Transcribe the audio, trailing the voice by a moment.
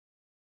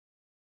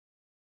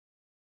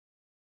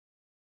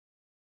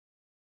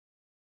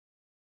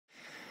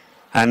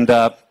And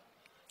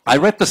I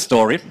read the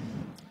story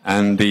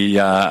and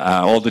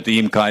all the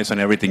team guys and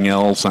everything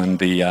else,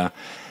 and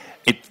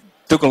it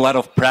took a lot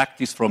of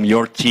practice from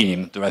your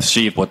team to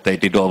achieve what they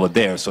did over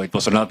there. So it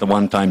was not a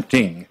one-time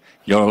thing.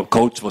 Your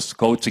coach was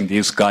coaching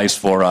these guys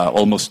for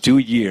almost 2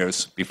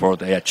 years before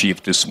they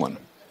achieved this one.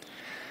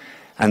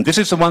 And this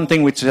is the one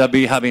thing which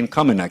we have in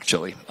common,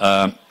 actually.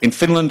 In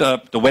Finland,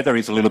 the weather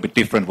is a little bit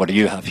different what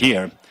you have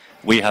here.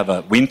 We have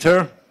a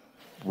winter,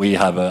 we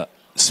have a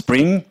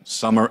spring,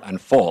 summer, and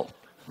fall.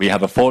 We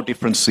have 4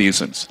 different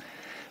seasons.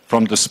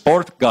 From the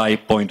sport guy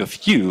point of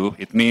view,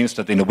 it means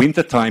that in the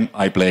winter time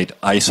I played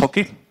ice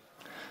hockey,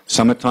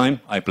 summertime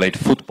I played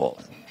football.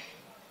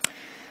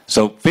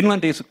 So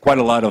Finland is quite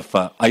a lot of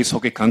ice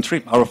hockey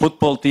country. Our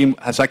football team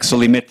has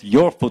actually met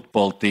your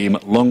football team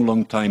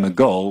long time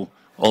ago,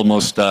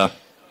 almost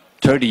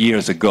 30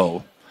 years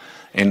ago,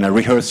 in a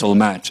rehearsal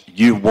match.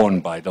 You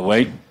won, by the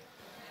way.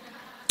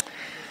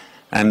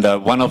 And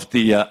one of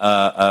the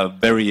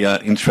very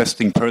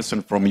interesting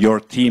person from your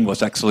team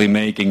was actually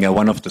making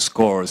one of the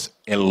scores,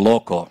 El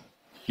Loco.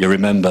 You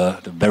remember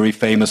the very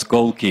famous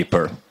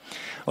goalkeeper.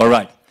 All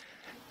right.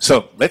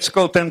 So let's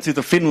go then to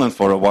the Finland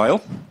for a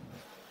while.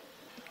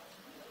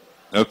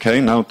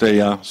 Okay, now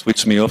they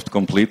switch me off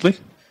completely.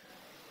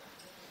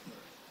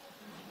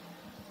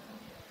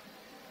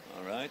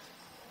 All right.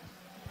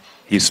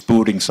 He's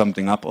booting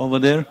something up over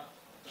there.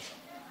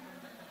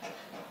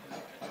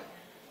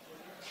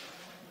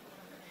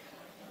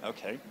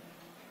 Okay.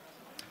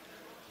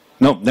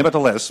 No,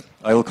 nevertheless,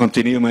 I will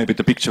continue. Maybe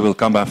the picture will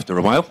come after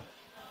a while.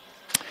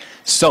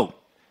 So,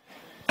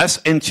 as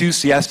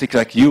enthusiastic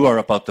like you are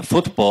about the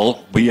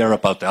football, we are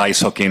about the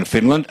ice hockey in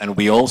Finland, and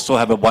we also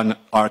have one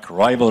arch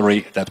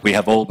rivalry that we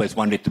have always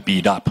wanted to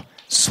beat up,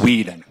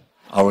 Sweden,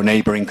 our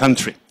neighboring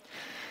country.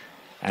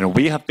 And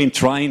we have been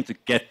trying to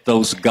get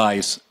those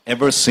guys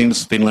ever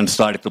since Finland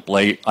started to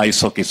play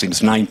ice hockey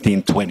since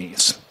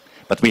 1920s.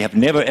 But we have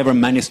never ever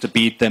managed to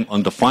beat them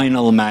on the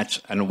final match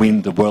and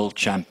win the World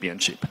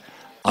Championship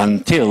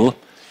until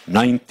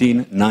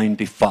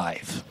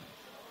 1995.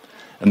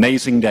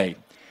 Amazing day.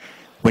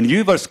 When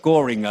you were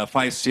scoring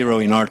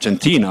 5-0 in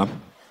Argentina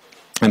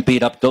and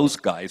beat up those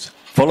guys,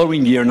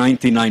 following year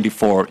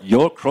 1994,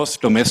 your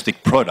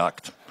gross-domestic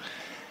product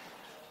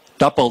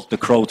doubled the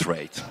growth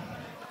rate.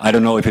 I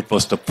don't know if it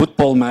was the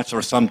football match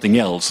or something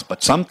else,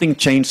 but something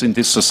changed in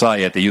this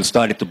society. You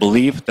started to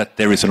believe that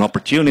there is an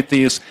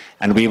opportunities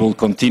and we will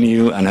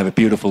continue and have a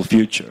beautiful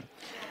future.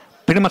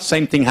 Pretty much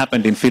same thing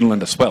happened in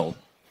Finland as well.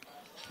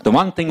 The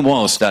one thing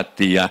was that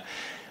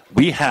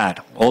we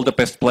had all the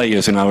best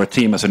players in our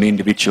team as an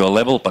individual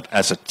level, but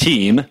as a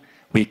team,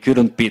 we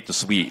couldn't beat the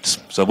Swedes.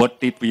 So what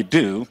did we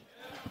do?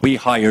 We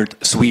hired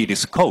a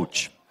Swedish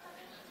coach.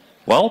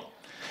 Well,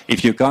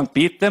 if you can't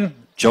beat them,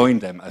 join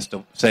them, as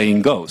the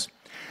saying goes.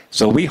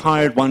 So we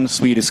hired one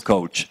Swedish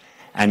coach,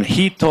 and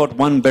he taught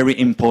one very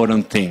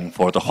important thing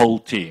for the whole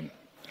team.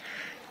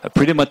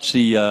 Pretty much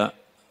the...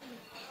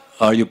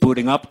 are you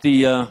putting up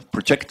the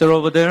projector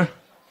over there?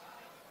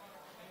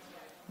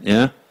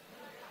 Yeah?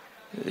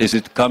 Is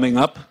it coming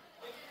up?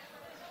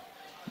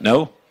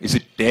 No? Is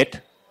it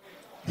dead?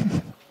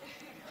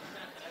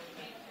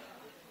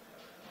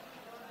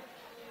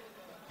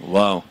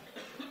 Wow.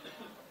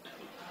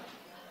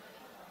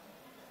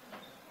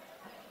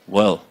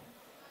 Well,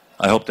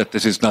 I hope that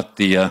this is not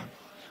the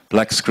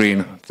black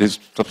screen. This is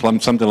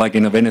something like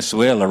in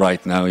Venezuela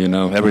right now, you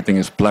know, everything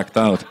is blacked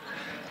out.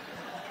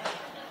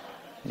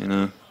 You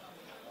know.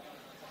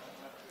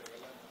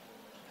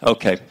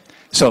 Okay,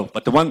 so,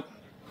 but the one...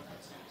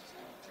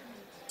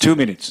 2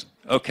 minutes,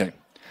 okay.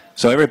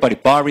 So everybody,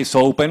 bar is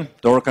open.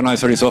 The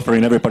organizer is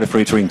offering everybody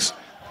free drinks.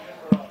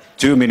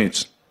 2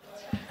 minutes.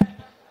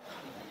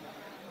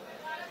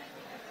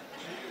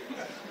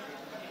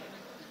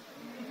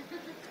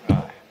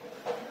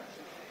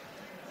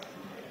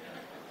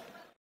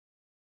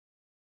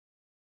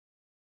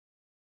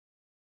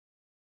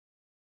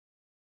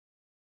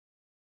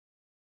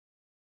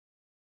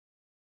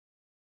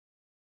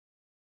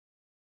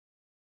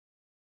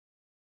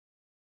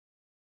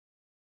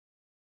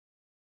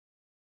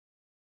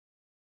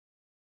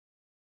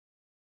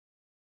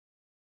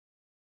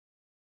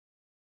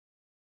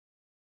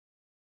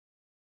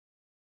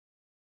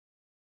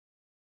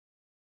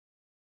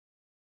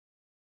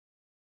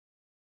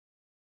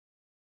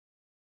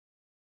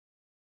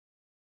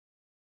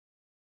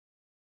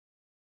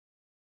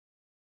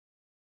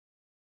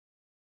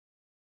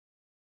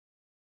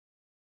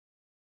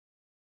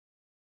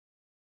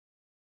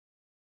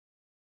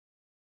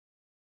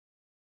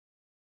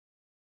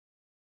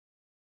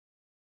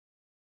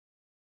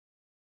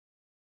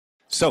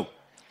 So,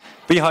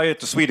 we hired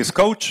the Swedish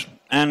coach,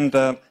 and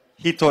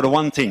he taught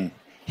one thing.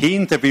 He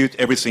interviewed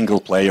every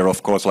single player,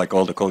 of course, like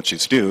all the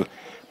coaches do,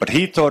 but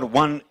he taught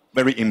one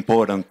very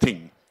important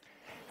thing.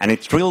 And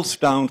it drills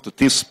down to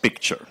this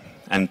picture.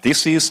 And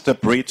this is the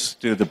bridge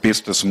to the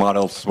business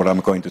models, what I'm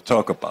going to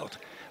talk about.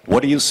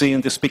 What do you see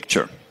in this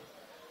picture?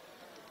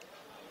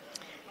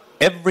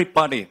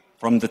 Everybody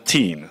from the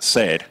team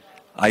said,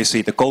 I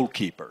see the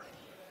goalkeeper.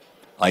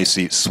 I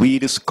see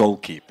Swedish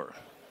goalkeeper.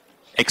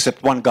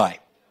 except one guy.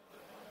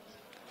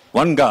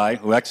 One guy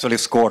who actually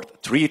scored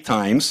 3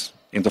 times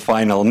in the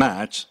final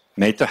match,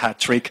 made the hat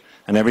trick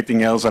and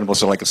everything else, and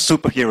was like a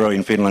superhero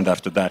in Finland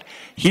after that.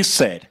 He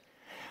said,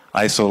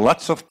 I saw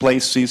lots of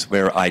places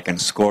where I can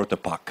score the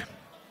puck.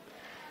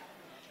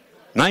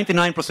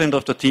 99%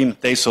 of the team,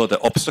 they saw the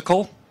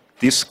obstacle.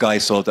 This guy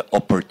saw the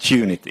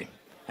opportunity.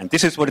 And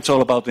this is what it's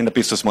all about in the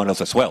business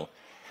models as well.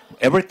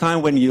 Every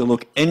time when you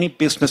look any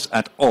business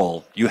at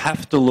all, you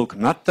have to look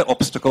not the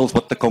obstacles,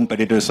 what the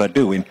competitors are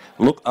doing,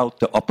 look out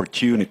the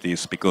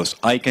opportunities, because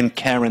I can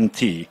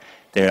guarantee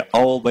there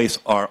always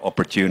are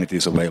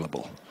opportunities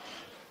available.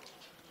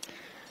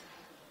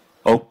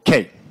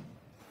 Okay,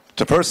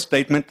 the first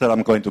statement that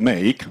I'm going to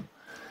make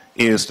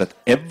is that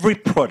every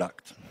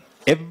product,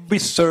 every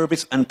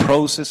service and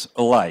process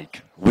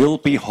alike will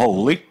be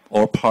wholly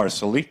or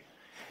partially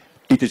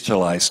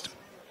digitalized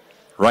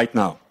right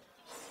now.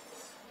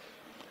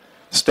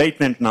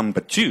 Statement number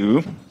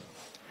 2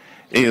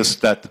 is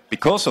that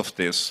because of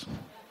this,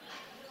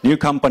 new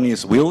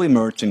companies will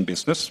emerge in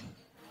business.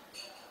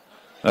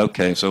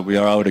 Okay, so we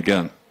are out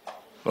again.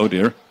 Oh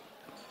dear.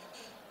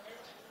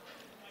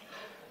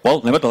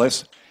 Well,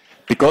 nevertheless,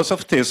 because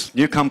of this,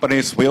 new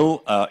companies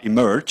will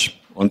emerge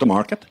on the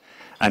market,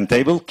 and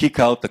they will kick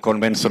out the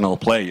conventional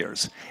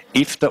players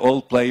if the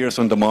old players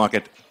on the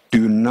market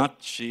do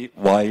not see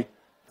why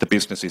the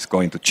business is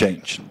going to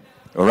change.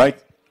 All right?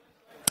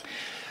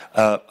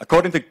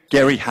 According to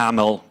Gary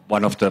Hamel,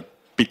 one of the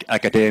big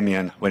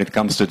academian when it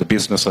comes to the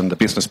business and the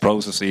business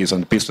processes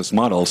and the business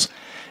models,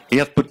 he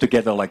has put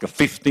together like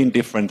 15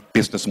 different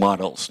business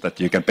models that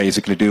you can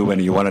basically do when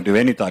you want to do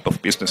any type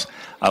of business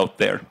out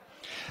there.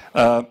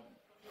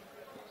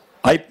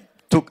 I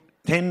took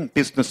 10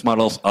 business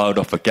models out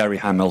of Gary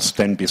Hamel's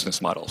 10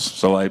 business models.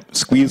 So I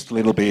squeezed a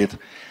little bit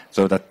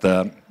so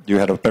that you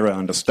had a better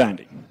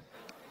understanding.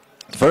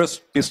 The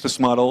first business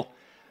model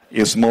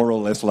is more or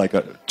less like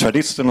a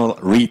traditional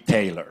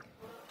retailer.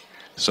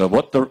 So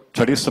what the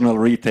traditional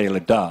retailer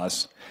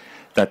does,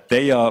 that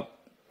they are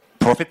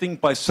profiting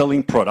by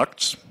selling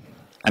products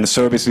and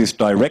services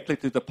directly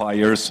to the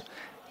buyers,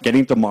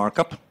 getting the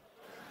markup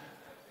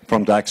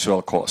from the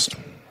actual cost.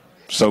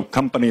 So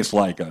companies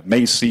like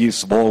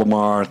Macy's,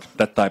 Walmart,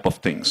 that type of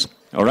things.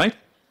 All right?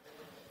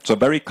 So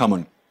very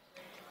common.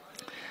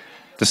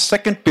 The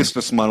second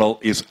business model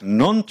is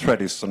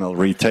non-traditional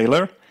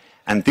retailer.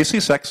 And this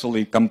is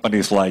actually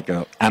companies like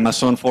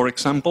Amazon, for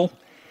example,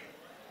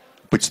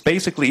 which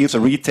basically is a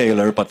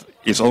retailer but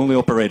is only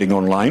operating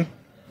online.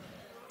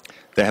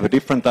 They have a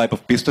different type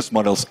of business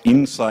models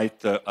inside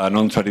the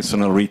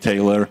non-traditional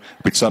retailer,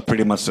 which are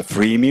pretty much a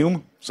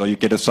freemium. So you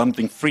get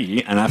something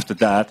free, and after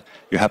that,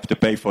 you have to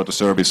pay for the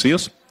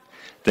services.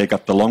 They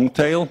got the long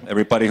tail.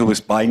 Everybody who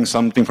is buying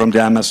something from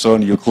the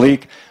Amazon, you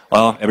click.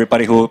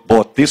 Everybody who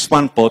bought this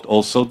one bought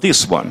also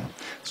this one.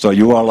 So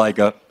you are like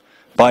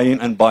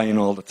buying and buying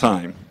all the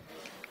time.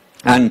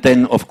 And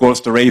then, of course,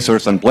 the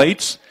razors and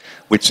blades,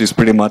 which is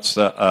pretty much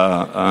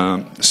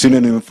a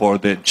synonym for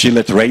the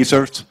Gillette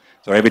razors.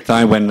 So every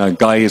time when a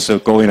guy is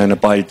going and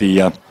buy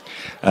the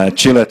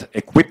Gillette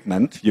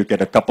equipment, you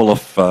get a couple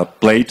of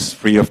blades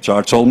free of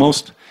charge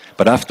almost.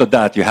 But after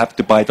that, you have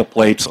to buy the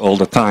blades all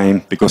the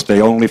time because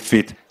they only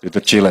fit to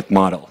the Gillette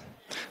model.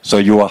 So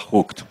you are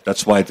hooked.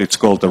 That's why it's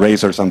called the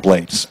razors and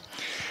blades.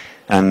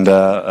 And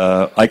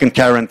I can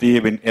guarantee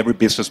in every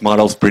business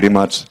model pretty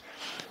much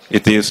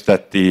it is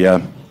that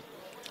the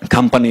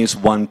companies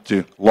want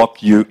to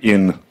lock you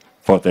in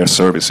for their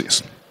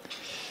services.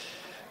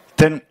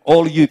 Then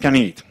all you can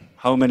eat.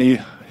 How many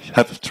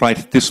have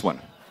tried this one?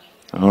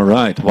 All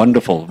right,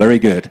 wonderful, very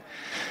good.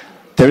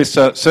 There is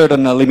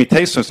certain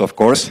limitations, of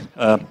course.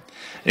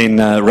 In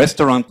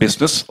restaurant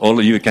business,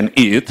 all you can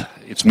eat,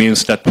 it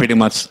means that pretty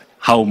much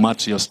how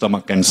much your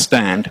stomach can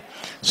stand.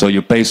 So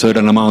you pay a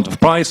certain amount of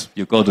price,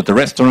 you go to the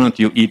restaurant,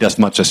 you eat as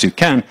much as you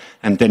can,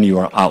 and then you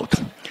are out.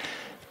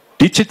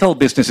 Digital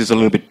business is a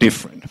little bit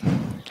different.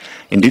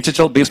 In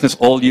digital business,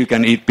 all you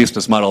can eat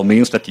business model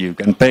means that you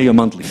can pay a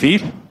monthly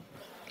fee,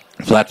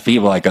 flat fee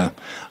like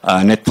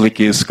Netflix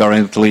is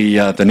currently,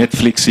 the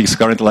Netflix is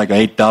currently like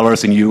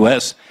 $8 in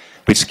US,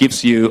 which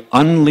gives you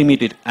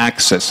unlimited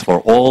access for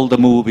all the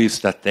movies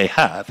that they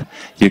have.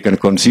 You can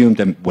consume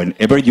them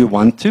whenever you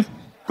want to,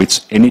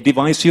 with any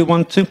device you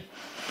want to.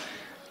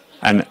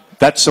 And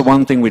that's the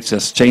one thing which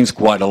has changed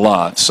quite a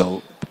lot.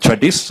 So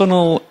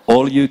traditional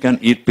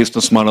all-you-can-eat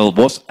business model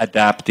was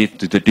adapted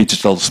to the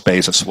digital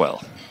space as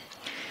well.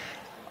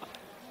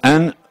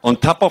 And on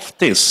top of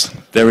this,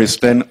 there is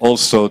then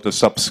also the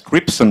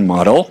subscription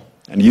model.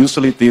 And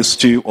usually these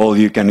two,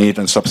 all-you-can-eat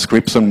and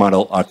subscription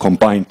model, are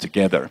combined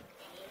together.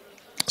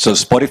 So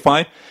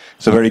Spotify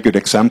is a very good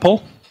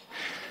example.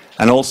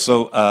 And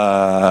also,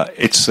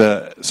 it's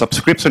a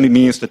subscription. It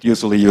means that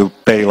usually you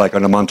pay like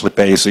on a monthly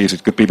basis.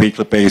 It could be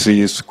weekly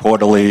basis,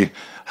 quarterly,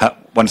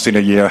 once in a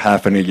year,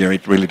 half in a year.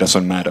 It really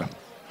doesn't matter.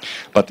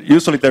 But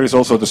usually there is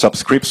also the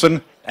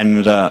subscription. And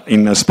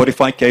in a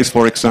Spotify case,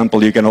 for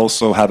example, you can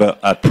also have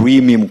a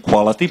premium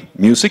quality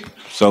music.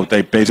 So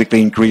they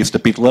basically increase the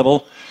bit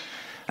level.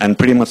 And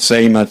pretty much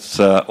same as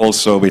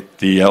also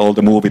with all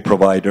the movie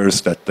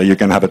providers, that you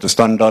can have at the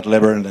standard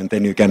level, and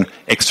then you can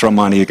extra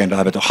money, you can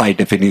have at a high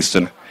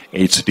definition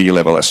HD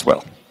level as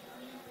well.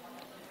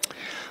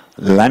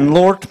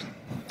 Landlord.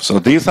 So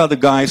these are the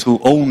guys who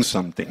own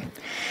something.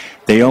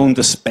 They own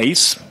the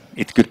space.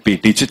 It could be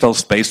digital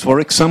space,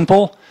 for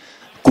example.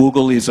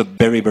 Google is a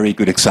very, very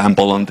good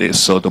example on this.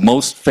 So the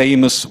most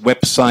famous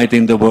website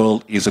in the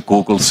world is a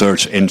Google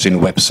search engine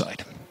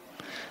website.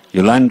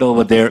 You land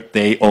over there,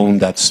 they own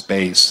that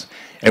space.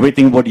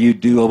 Everything what you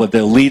do over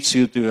there leads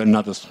you to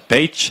another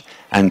page,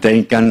 and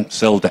they can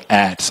sell the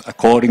ads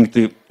according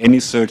to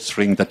any search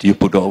string that you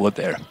put over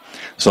there.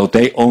 So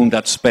they own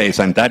that space,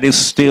 and that is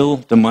still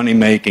the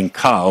money-making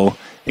cow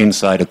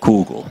inside of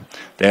Google.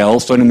 They are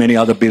also in many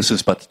other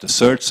businesses, but the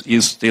search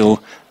is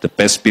still the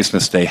best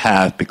business they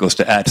have because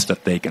the ads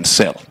that they can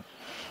sell.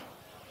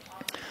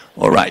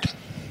 All right.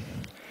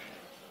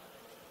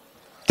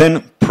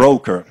 Then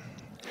broker.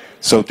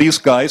 So these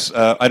guys,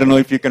 I don't know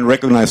if you can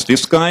recognize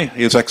this guy.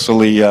 He's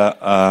actually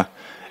an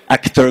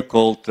actor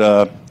called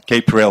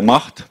Gabriel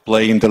Macht,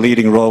 playing the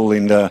leading role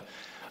in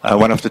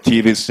one of the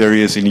TV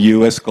series in the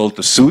US called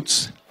The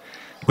Suits,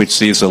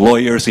 which is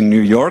lawyers in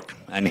New York,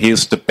 and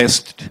he's the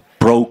best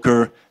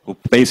broker who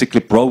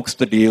basically brokers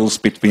the deals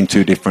between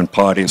two different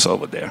parties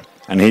over there.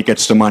 And he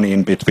gets the money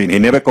in between. He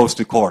never goes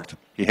to court.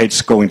 He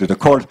hates going to the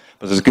court,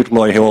 but as a good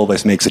lawyer, he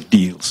always makes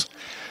deals.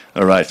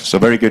 All right, so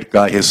very good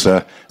guy. His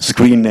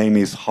screen name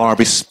is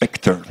Harvey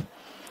Specter.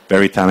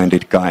 Very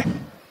talented guy.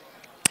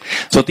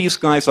 So these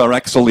guys are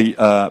actually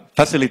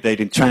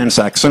facilitating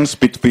transactions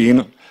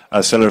between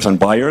sellers and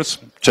buyers,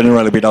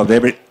 generally without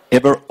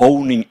ever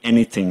owning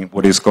anything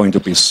what is going to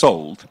be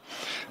sold.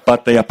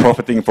 But they are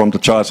profiting from the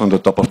charge on the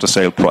top of the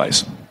sale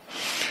price.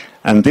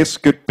 And this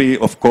could be,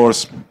 of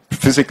course,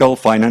 physical,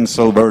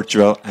 financial,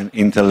 virtual, and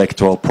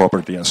intellectual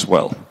property as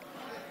well.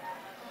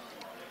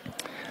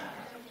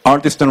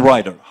 Artist and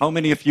writer. How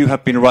many of you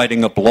have been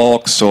writing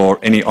blogs or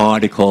any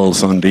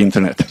articles on the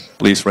internet?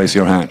 Please raise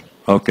your hand.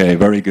 Okay,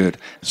 very good.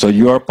 So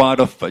your part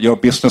of your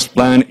business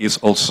plan is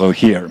also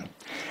here.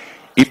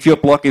 If your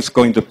blog is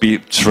going to be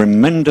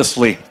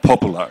tremendously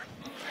popular,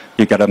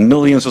 you got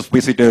millions of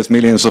visitors,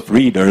 millions of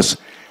readers,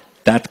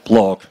 that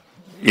blog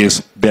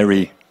is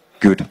very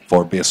good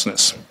for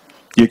business.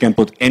 You can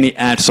put any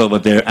ads over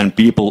there and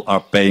people are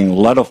paying a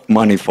lot of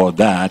money for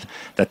that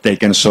they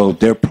can show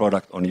their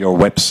product on your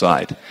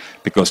website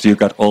because you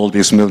got all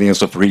these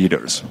millions of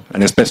readers.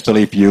 And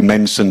especially if you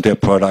mention their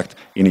product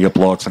in your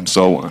blogs and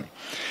so on.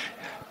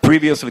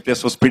 Previously,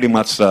 this was pretty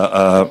much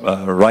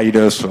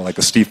writers like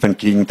Stephen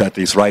King that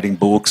is writing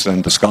books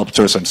and the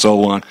sculptures and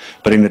so on.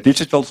 But in the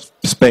digital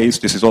space,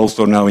 this is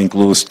also now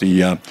includes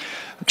the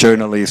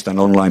journalists and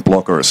online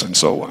bloggers and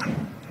so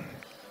on.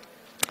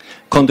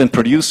 Content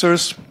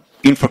producers,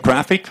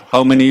 infographic.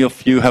 How many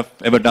of you have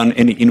ever done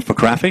any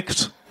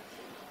infographics?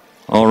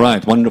 All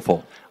right,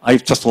 wonderful. I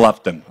just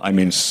love them. I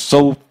mean,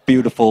 so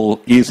beautiful,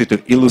 easy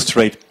to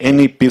illustrate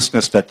any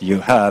business that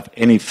you have,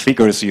 any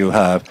figures you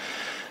have.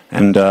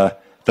 And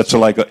that's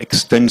like an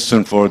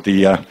extension for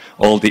the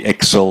all the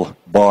Excel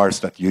bars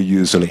that you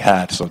usually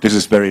had. So this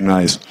is very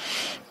nice.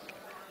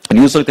 And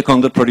usually the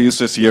content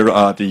producers here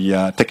are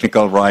the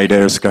technical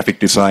writers, graphic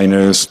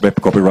designers, web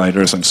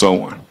copywriters, and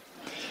so on.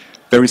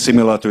 Very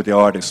similar to the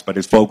artists, but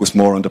it's focused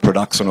more on the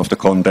production of the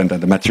content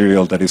and the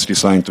material that is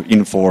designed to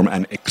inform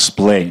and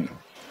explain.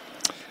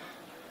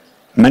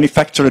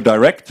 Manufacturer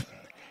direct.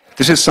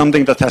 This is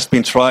something that has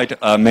been tried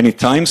many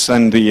times,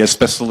 and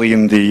especially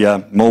in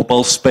the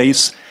mobile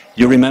space.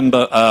 You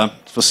remember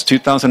it was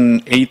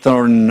 2008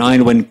 or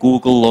 2009 when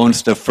Google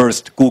launched the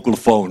first Google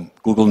phone,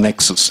 Google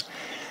Nexus,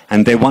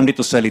 and they wanted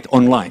to sell it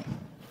online.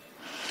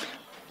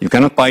 You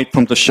cannot buy it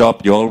from the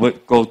shop. You always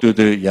go to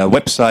the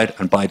website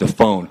and buy the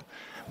phone.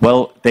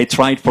 Well, they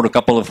tried for a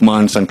couple of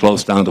months and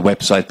closed down the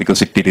website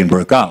because it didn't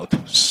work out.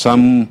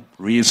 Some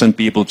reason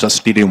people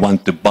just didn't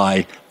want to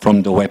buy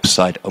from the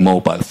website a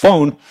mobile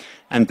phone,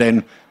 and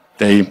then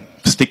they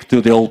stick to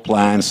the old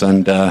plans,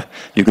 and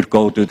you could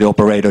go to the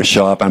operator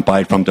shop and buy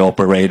it from the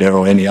operator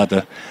or any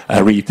other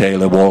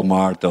retailer,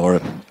 Walmart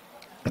or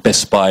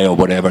Best Buy or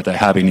whatever they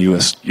have in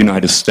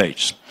United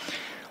States.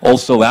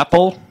 Also,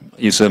 Apple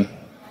is a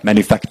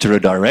manufacturer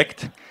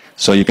direct.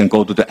 So you can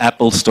go to the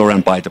Apple store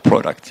and buy the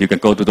product. You can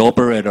go to the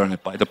operator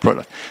and buy the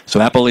product. So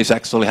Apple is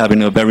actually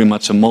having a very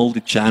much a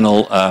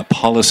multi-channel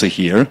policy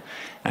here.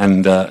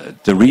 And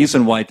the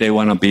reason why they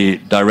want to be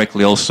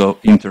directly also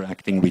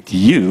interacting with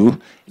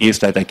you is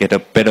that they get a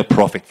better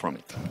profit from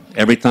it.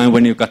 Every time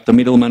when you got the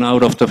middleman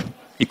out of the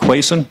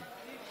equation,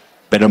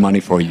 better money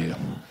for you.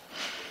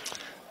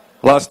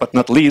 Last but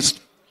not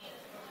least,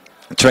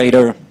 a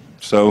trader.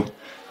 So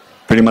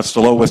pretty much the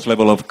lowest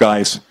level of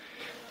guys.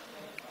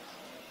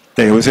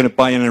 They always end up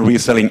buying and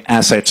reselling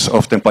assets,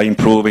 often by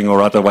improving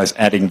or otherwise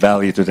adding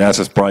value to the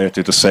assets prior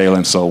to the sale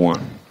and so on.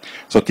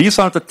 So these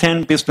are the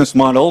 10 business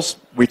models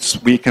which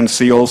we can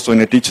see also in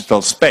the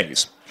digital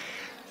space.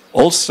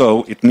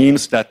 Also, it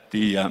means that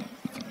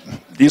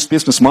these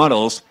business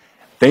models,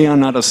 they are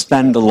not a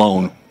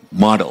standalone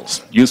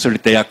models. Usually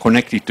they are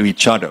connected to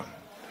each other.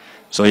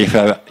 So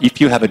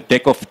if you have a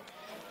deck of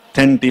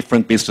 10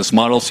 different business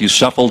models, you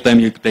shuffle them,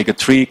 you take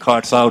 3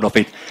 cards out of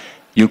it,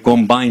 you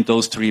combine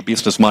those 3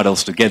 business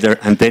models together,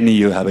 and then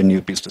you have a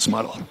new business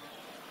model.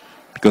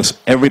 Because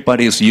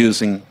everybody is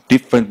using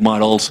different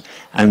models,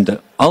 and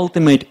the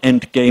ultimate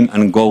end game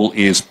and goal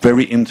is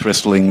very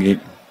interestingly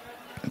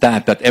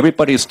that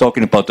everybody is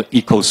talking about the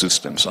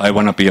ecosystems. I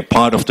want to be a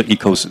part of the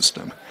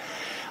ecosystem.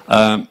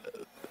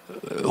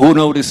 Who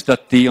noticed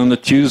that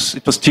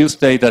it was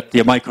Tuesday that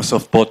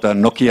Microsoft bought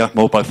Nokia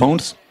mobile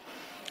phones?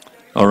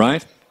 All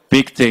right,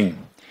 big thing.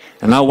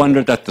 And I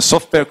wonder that the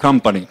software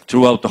company,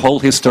 throughout the whole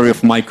history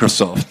of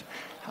Microsoft,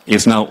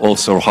 is now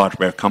also a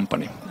hardware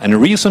company. And the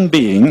reason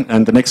being,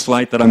 and the next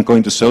slide that I'm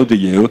going to show to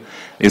you,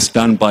 is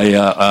done by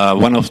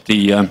one of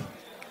the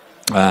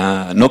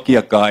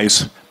Nokia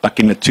guys back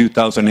in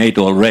 2008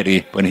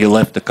 already, when he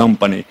left the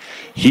company.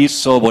 He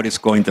saw what is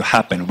going to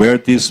happen, where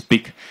these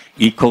big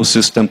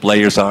ecosystem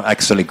players are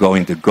actually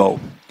going to go.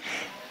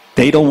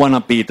 They don't want to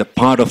be the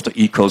part of the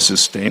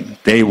ecosystem,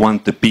 they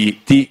want to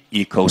be the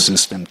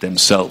ecosystem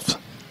themselves.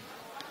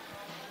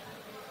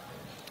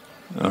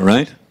 All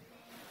right?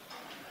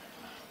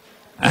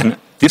 And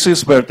this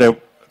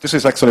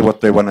is actually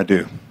what they want to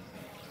do.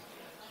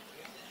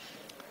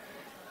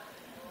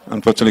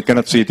 Unfortunately,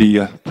 cannot see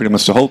pretty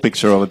much the whole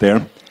picture over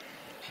there.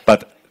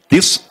 But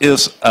this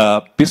is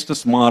a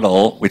business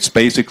model which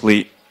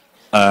basically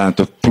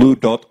the blue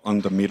dot on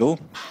the middle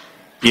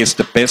is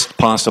the best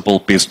possible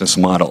business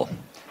model.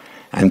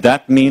 And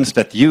that means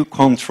that you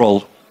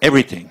control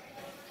everything.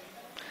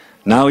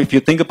 Now, if you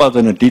think about it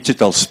in a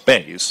digital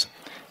space,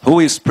 who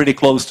is pretty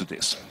close to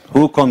this?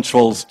 Who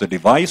controls the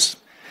device?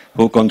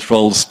 Who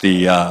controls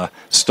the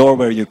store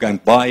where you can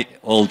buy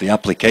all the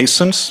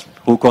applications?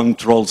 Who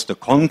controls the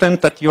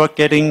content that you are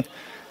getting?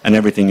 And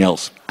everything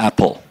else?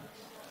 Apple.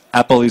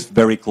 Apple is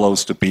very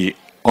close to be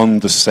on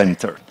the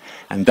center.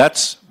 And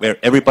that's where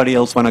everybody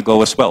else want to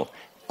go as well.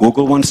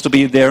 Google wants to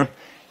be there.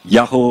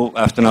 Yahoo,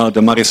 after now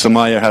the Marissa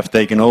Mayer have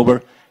taken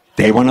over,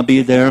 they want to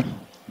be there.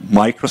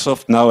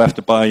 Microsoft, now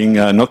after buying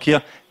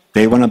Nokia,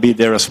 they want to be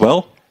there as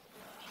well.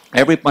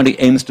 Everybody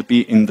aims to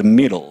be in the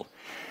middle.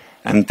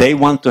 And they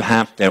want to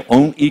have their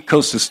own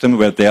ecosystem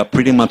where they are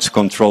pretty much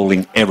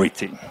controlling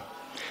everything.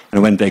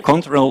 And when they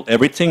control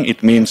everything,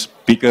 it means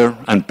bigger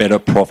and better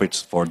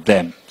profits for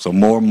them, so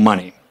more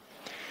money.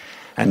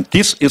 And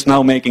this is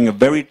now making it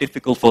very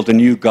difficult for the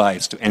new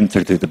guys to enter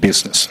into the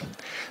business.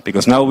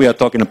 Because now we are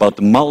talking about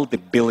the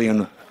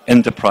multi-billion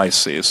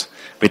enterprises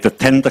with the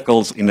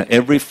tentacles in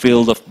every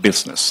field of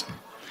business.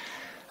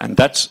 And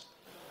that's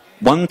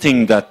one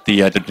thing that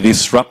the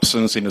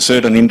disruptions in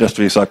certain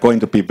industries are going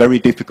to be very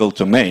difficult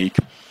to make,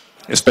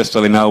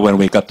 especially now when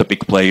we got the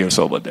big players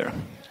over there.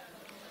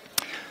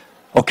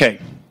 Okay,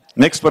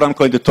 next what I'm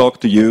going to talk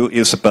to you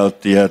is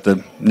about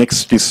the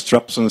next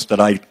disruptions that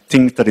I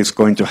think that is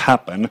going to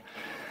happen.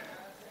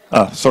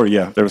 Sorry,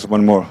 yeah, there's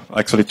one more,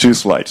 actually 2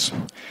 slides.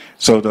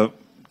 So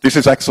this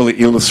is actually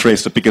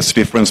illustrates the biggest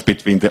difference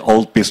between the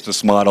old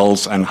business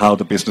models and how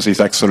the business is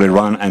actually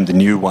run and the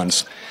new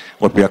ones.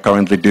 What we are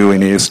currently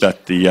doing is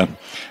that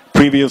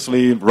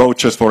previously,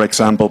 Rogers, for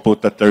example,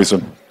 put that there is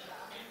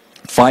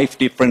 5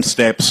 different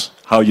steps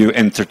how you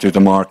enter to the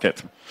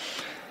market.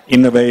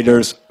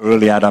 Innovators,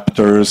 early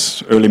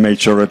adapters, early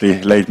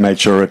maturity, late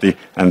maturity,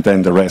 and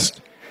then the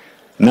rest.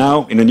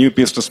 Now, in a new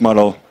business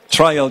model,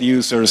 trial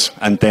users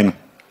and then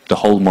the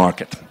whole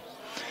market.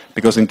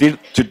 Because indeed,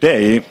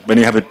 today, when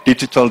you have a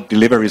digital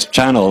delivery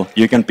channel,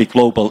 you can be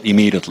global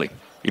immediately.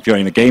 If you're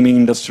in a gaming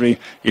industry,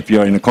 if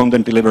you're in a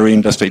content delivery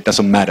industry, it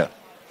doesn't matter.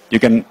 You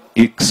can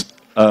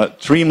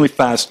extremely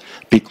fast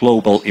be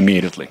global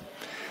immediately.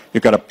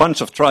 You've got a bunch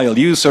of trial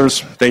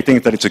users, they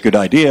think that it's a good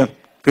idea,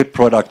 good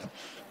product,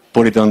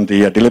 put it on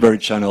the delivery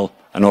channel,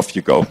 and off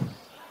you go.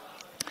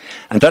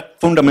 And that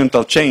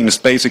fundamental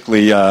change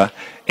basically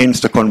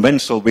ends the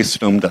conventional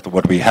wisdom that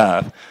what we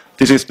have.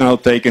 This is now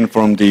taken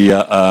from the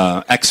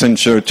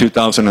Accenture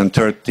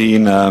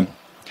 2013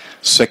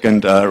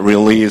 second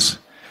release,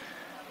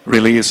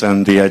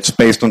 and it's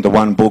based on the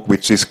one book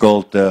which is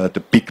called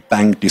The Big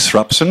Bang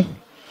Disruption.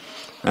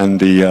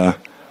 And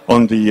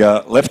on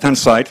the left-hand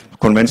side,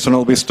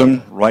 conventional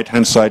wisdom,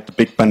 right-hand side, the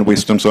Big Bang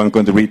wisdom, so I'm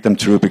going to read them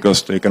through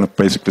because they're going to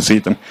basically see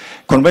them.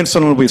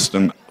 Conventional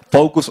wisdom,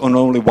 focus on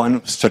only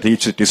one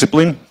strategic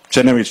discipline,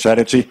 generic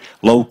strategy,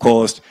 low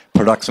cost,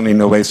 production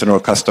innovation, or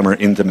customer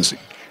intimacy.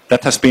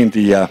 That has been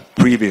the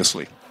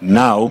previously.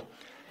 Now,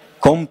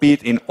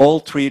 compete in all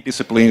 3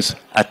 disciplines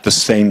at the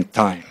same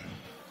time.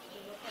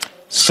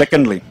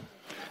 Secondly,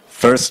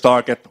 first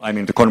target, I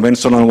mean the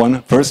conventional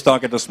one, first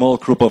target a small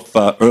group of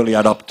early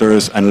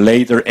adopters and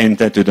later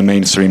enter to the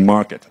mainstream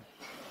market.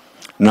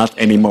 Not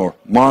anymore.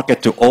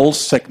 Market to all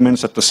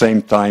segments at the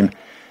same time,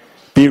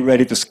 be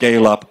ready to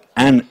scale up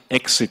and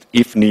exit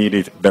if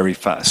needed very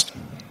fast.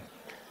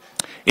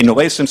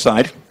 Innovation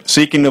side,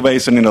 seek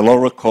innovation in a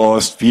lower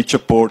cost,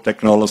 feature-poor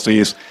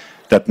technologies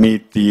that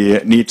meet the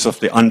needs of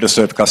the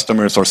underserved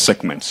customers or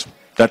segments.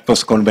 That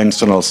was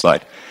conventional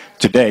side.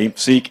 Today,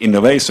 seek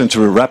innovation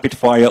through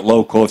rapid-fire,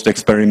 low-cost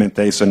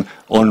experimentation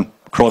on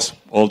across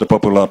all the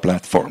popular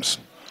platforms.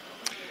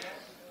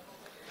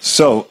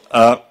 So,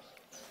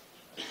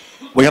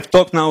 we have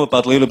talked now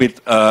about a little bit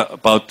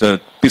about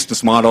the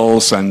business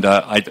models, and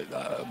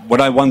what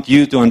I want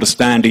you to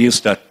understand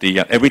is that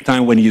every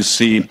time when you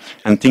see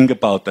and think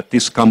about that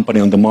this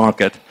company on the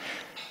market,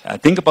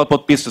 think about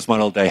what business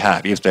model they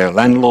have. Is they a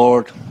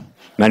landlord,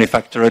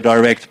 manufacturer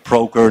direct,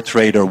 broker,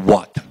 trader,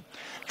 what?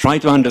 Try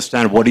to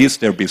understand what is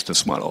their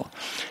business model.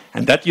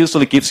 And that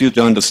usually gives you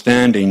the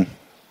understanding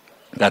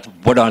that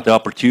what are the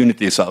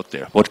opportunities out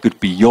there, what could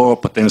be your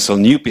potential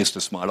new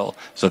business model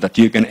so that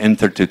you can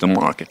enter to the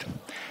market.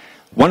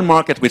 One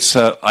market which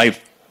I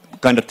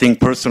kind of think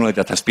personally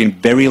that has been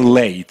very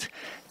late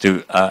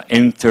to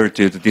enter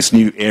to this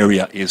new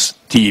area is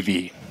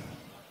TV.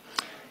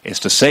 It's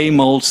the same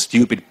old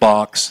stupid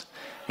box.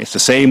 It's the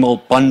same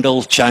old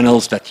bundle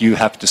channels that you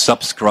have to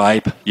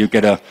subscribe. You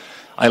get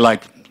I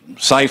like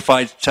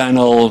sci-fi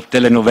channel,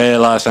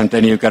 telenovelas, and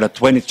then you got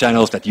 20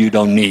 channels that you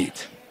don't need.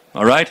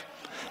 All right?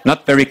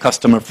 Not very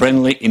customer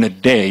friendly in a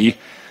day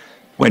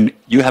when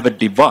you have a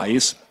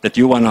device that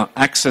you want to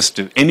access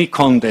to any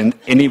content,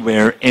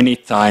 anywhere,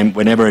 anytime,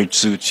 whenever it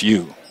suits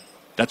you.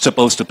 That's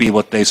supposed to be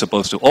what they're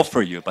supposed to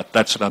offer you, but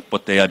that's not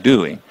what they are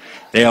doing.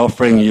 They are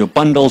offering you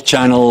bundle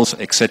channels,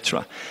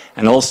 etc.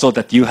 And also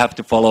that you have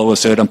to follow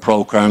certain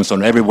programs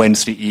on every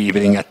Wednesday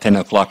evening at 10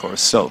 o'clock or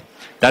so.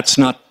 That's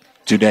not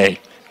today.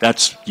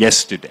 That's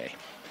yesterday.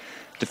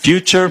 The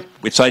future,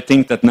 which I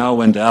think that now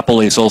when the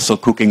Apple is also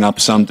cooking up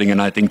something,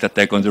 and I think that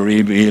they're going to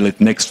reveal it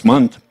next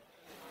month,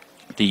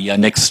 the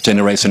next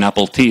generation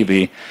Apple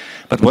TV.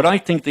 But what I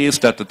think is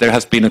that there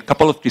has been a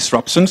couple of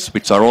disruptions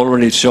which are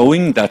already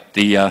showing that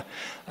the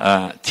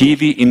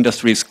TV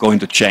industry is going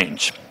to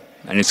change.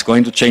 And it's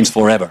going to change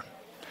forever.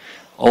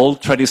 All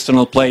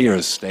traditional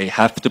players, they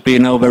have to be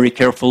now very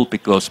careful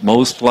because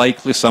most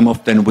likely some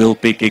of them will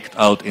be kicked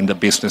out in the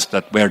business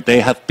that where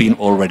they have been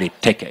already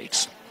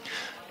decades.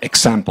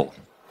 Example.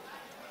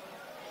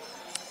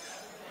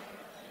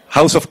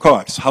 House of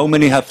Cards. How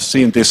many have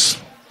seen this?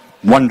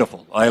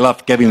 Wonderful. I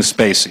love Kevin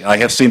Spacey. I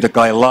have seen the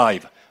guy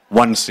live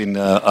once in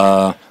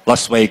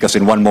Las Vegas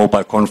in one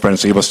mobile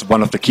conference. He was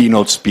one of the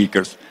keynote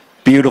speakers.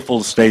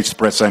 Beautiful stage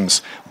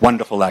presence.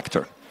 Wonderful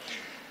actor.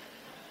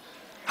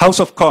 House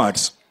of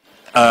Cards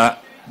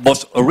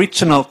was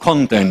original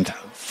content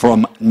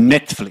from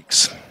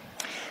Netflix.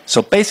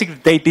 So basically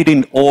they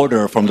didn't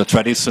order from the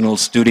traditional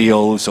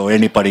studios or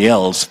anybody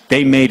else.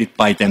 They made it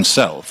by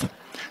themselves.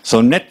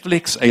 So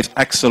Netflix is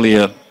actually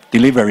a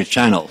delivery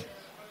channel.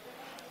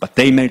 But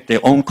they made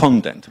their own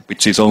content,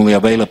 which is only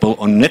available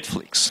on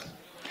Netflix,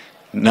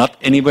 not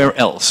anywhere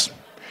else.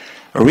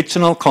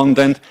 Original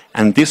content,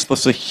 and this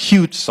was a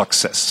huge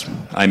success.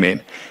 I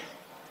mean,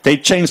 they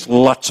changed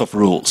lots of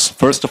rules.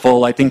 First of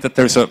all, I think that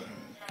there's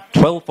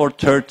 12 or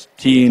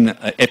 13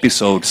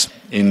 episodes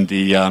in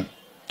the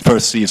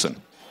first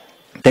season.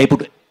 They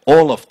put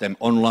all of them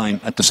online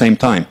at the same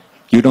time.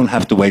 You don't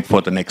have to wait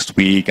for the next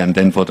week and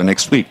then for the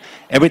next week.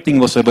 Everything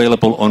was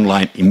available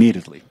online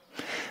immediately,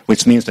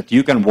 which means that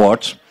you can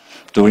watch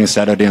during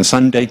Saturday and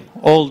Sunday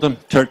all the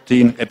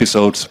 13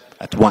 episodes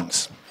at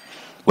once,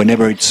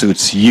 whenever it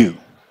suits you.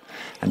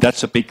 And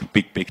that's a big,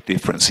 big, big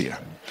difference here.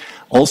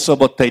 Also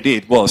what they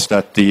did was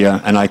that,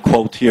 and I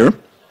quote here,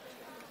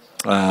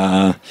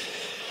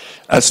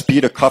 as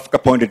Peter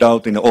Kafka pointed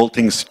out in All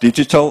Things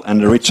Digital,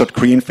 and Richard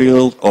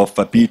Greenfield of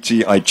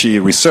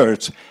BGIG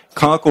Research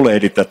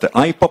calculated that the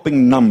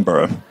eye-popping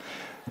number,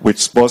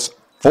 which was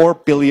 4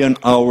 billion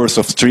hours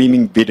of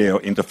streaming video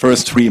in the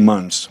first 3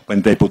 months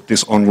when they put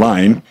this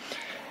online,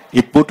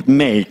 it would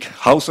make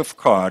House of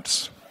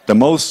Cards the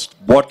most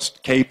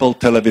watched cable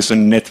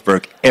television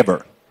network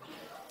ever.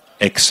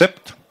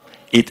 Except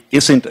it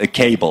isn't a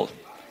cable,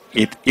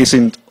 it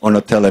isn't on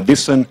a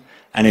television,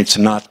 and it's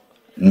not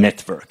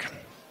network.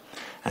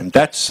 And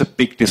that's a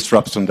big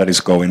disruption that is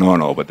going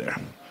on over there.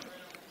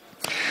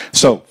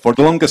 So, for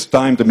the longest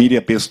time, the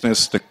media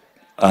business, the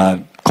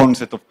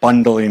concept of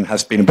bundling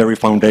has been very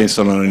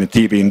foundational in the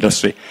TV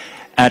industry.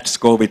 Ads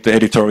go with the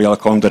editorial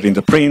content in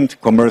the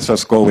print,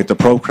 commercials go with the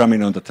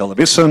programming on the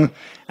television,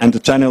 and the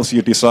channels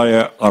you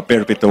desire are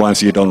paired with the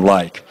ones you don't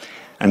like.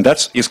 And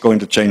that is going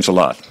to change a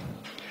lot.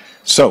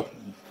 So,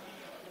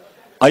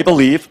 I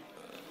believe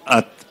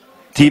that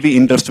TV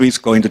industry is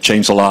going to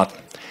change a lot,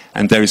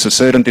 and there is a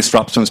certain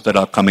disruptions that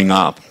are coming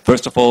up.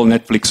 First of all,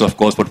 Netflix, of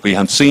course, what we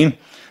have seen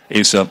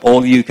is an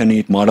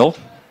all-you-can-eat model.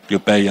 You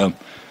pay a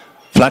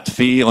flat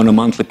fee on a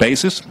monthly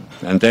basis,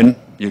 and then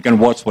you can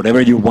watch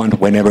whatever you want,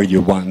 whenever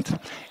you want,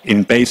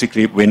 in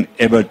basically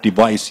whenever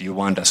device you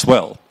want as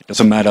well. It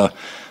doesn't matter,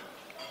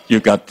 you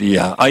got the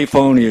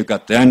iPhone, you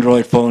got the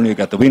Android phone, you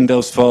got the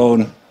Windows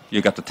phone,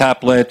 you got the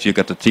tablet, you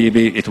got the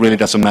TV, it really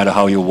doesn't matter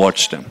how you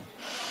watch them.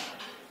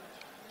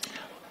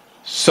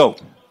 So,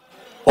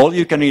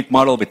 all-you-can-eat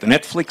model with the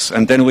Netflix,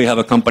 and then we have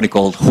a company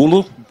called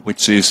Hulu,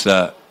 which is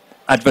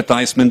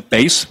advertisement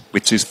base,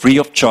 which is free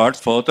of charge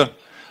for the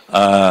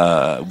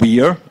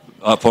viewer,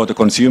 for the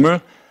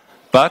consumer,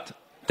 but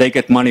they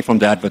get money from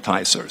the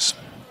advertisers.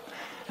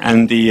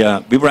 And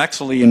we were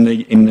actually in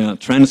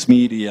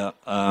Transmedia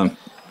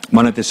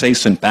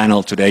monetization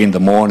panel today in the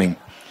morning,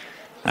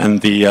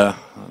 and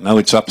now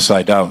it's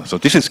upside down. So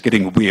this is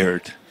getting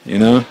weird, you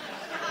know?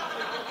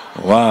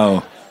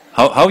 Wow.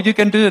 How you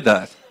can do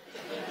that?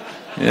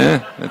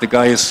 Yeah, the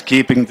guy is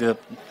keeping the,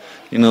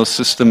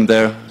 system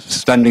there,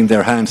 standing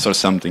their hands or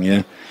something,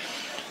 yeah.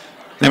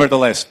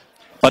 Nevertheless,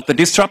 but the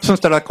disruptions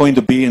that are going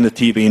to be in the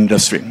TV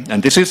industry,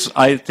 and this is,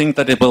 I think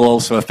that it will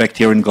also affect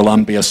here in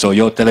Colombia, so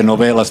your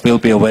telenovelas will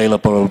be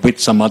available with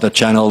some other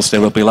channels,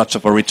 there will be lots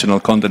of original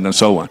content and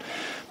so on.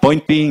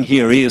 Point being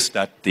here is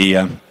that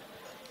the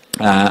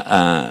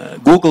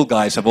Google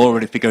guys have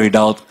already figured it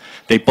out.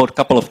 They bought a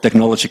couple of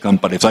technology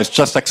companies. I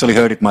just actually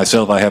heard it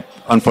myself. I have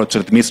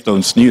unfortunately missed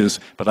those news,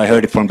 but I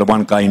heard it from the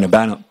one guy in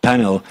the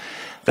panel,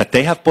 that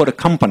they have bought a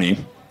company,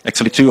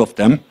 actually two of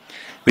them,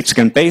 which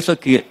can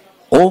basically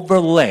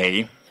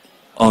overlay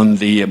on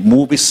the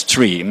movie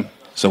stream.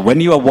 So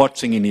when you are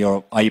watching in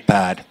your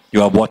iPad,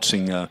 you are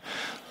watching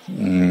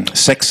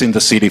Sex in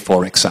the City,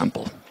 for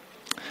example.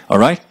 All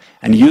right?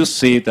 And you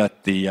see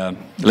that the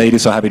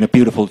ladies are having a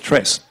beautiful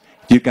dress.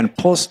 You can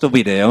pause the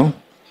video,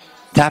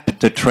 tap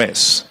the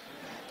dress.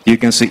 You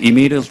can see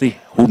immediately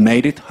who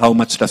made it, how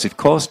much does it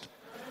cost,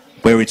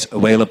 where it's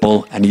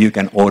available, and you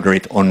can order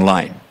it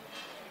online.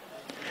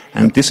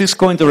 And this is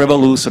going to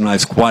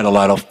revolutionize quite a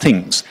lot of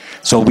things.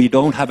 So we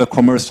don't have a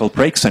commercial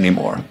breaks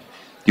anymore.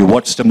 You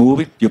watch the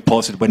movie, you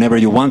pause it whenever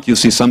you want, you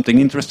see something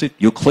interesting,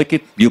 you click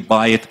it, you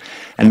buy it.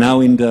 And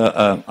now in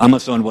the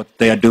Amazon, what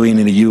they are doing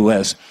in the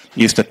US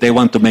is that they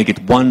want to make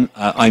it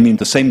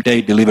the same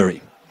day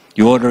delivery.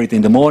 You order it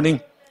in the morning,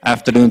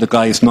 afternoon the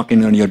guy is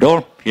knocking on your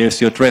door,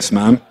 here's your dress,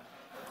 ma'am.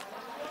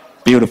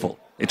 Beautiful.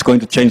 It's going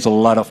to change a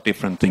lot of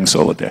different things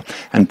over there.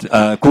 And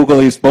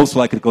Google is most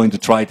likely going to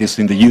try this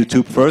in the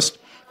YouTube first.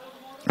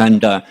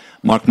 And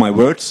mark my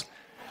words,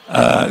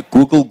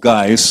 Google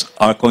guys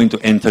are going to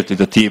enter to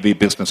the TV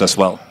business as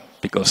well,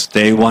 because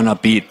they want to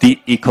be the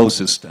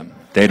ecosystem.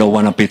 They don't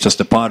want to be just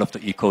a part of the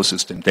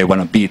ecosystem. They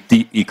want to be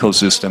the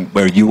ecosystem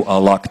where you are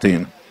locked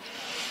in.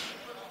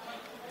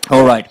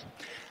 All right.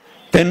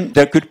 Then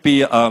there could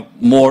be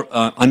more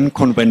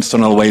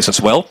unconventional ways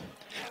as well.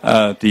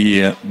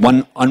 The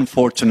one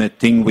unfortunate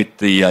thing with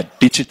the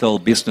digital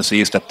business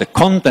is that the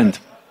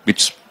content,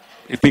 which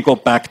if we go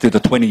back to the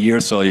 20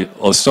 years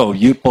or so,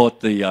 you bought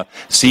the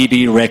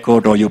CD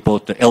record or you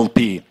bought the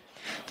LP,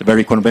 the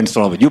very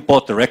conventional. You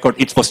bought the record,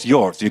 it was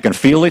yours. You can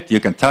feel it, you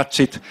can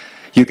touch it,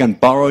 you can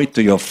borrow it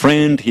to your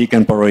friend, he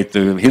can borrow it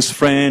to his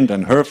friend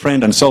and her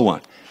friend and so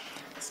on.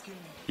 Excuse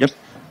me. Yep.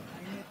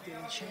 I need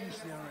to change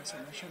the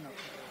resolution of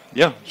it.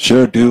 Yeah,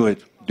 sure, do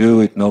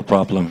it, no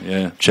problem.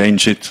 Yeah,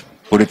 change it,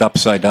 put it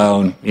upside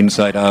down,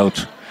 inside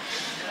out.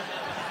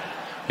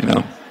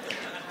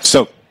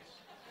 So.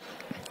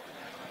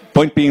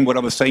 Point being, what I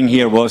was saying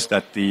here was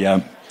that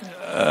the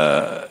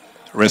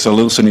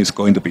resolution is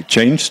going to be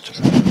changed,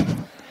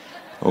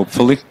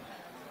 hopefully.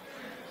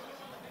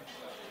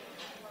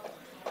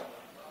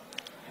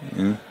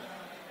 Yeah.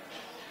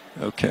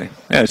 Okay.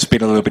 Yeah, it's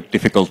been a little bit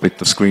difficult with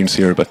the screens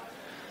here, but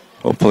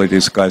hopefully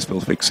these guys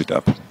will fix it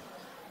up.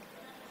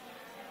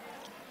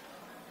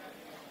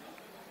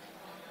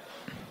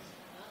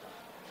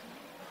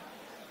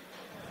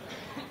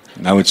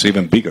 Now it's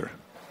even bigger.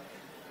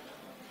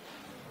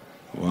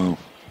 Wow.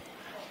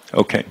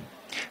 Okay,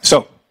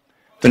 so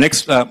the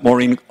next more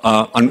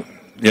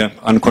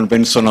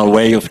unconventional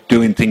way of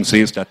doing things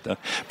is that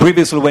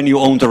previously when you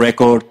owned the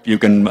record, you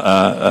can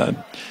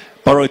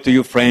borrow it to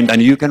your friend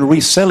and you can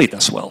resell it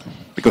as well,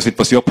 because it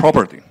was your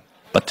property.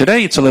 But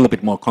today it's a little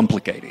bit more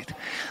complicated.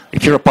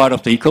 If you're a part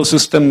of the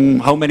ecosystem,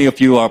 how many of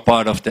you are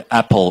part of the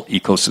Apple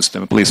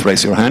ecosystem? Please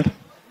raise your hand.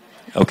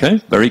 Okay,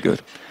 very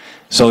good.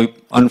 So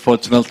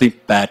unfortunately,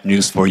 bad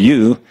news for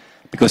you,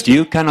 because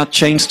you cannot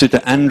change to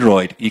the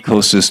Android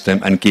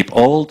ecosystem and keep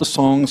all the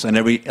songs and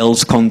every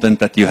else content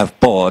that you have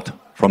bought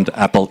from the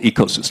Apple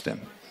ecosystem.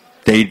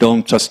 They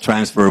don't just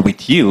transfer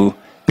with you,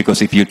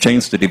 because if you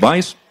change the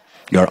device,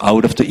 you're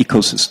out of the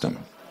ecosystem.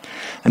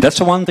 And that's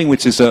the one thing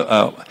which is,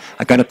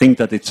 I kind of think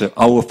that it's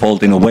our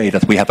fault in a way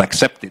that we have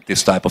accepted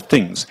this type of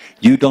things.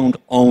 You don't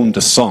own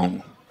the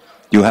song.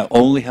 You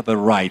only have a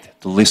right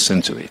to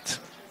listen to it.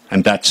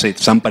 And that's it.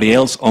 Somebody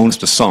else owns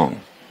the song.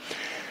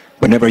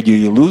 Whenever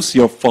you lose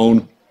your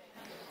phone,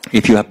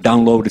 if you have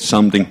downloaded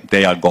something,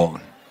 they are gone.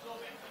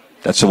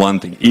 That's the one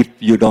thing, if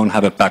you don't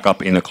have a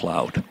backup in the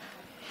cloud.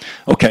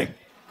 Okay.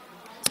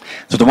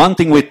 So the one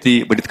thing when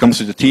it comes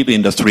to the TV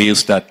industry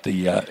is that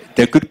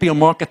there could be a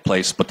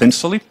marketplace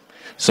potentially.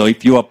 So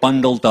if you are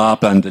bundled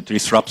up and the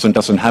disruption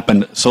doesn't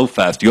happen so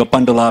fast, you're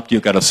bundled up, you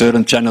got a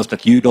certain channels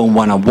that you don't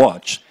want to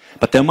watch,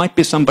 but there might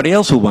be somebody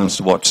else who wants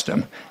to watch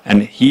them,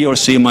 and he or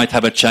she might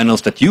have a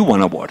channels that you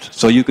want to watch,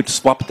 so you could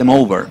swap them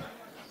over.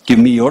 Give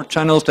me your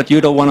channels that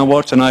you don't want to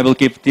watch, and I will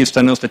give these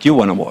channels that you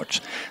want to watch.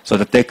 So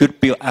that there could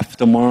be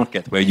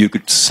aftermarket where you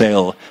could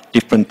sell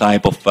different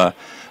type of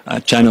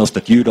channels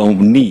that you don't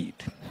need.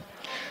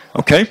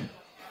 Okay?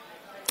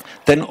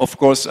 Then, of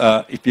course,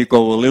 if you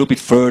go a little bit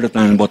further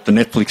than what the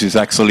Netflix is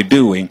actually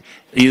doing,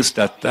 is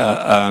that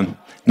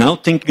Now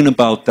thinking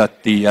about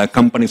that the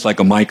companies like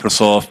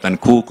Microsoft and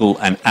Google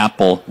and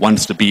Apple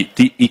wants to be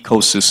the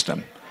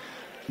ecosystem.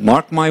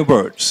 Mark my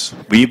words,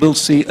 we will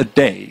see a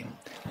day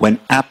when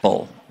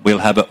Apple will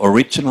have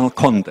original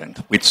content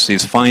which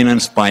is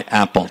financed by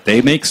Apple.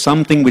 They make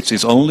something which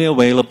is only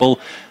available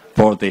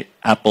for the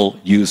Apple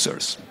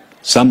users.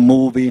 Some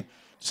movie,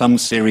 some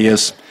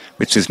series,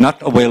 which is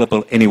not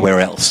available anywhere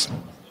else.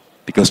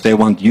 Because they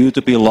want you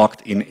to be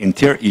locked in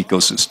their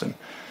ecosystem.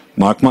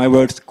 Mark my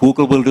words,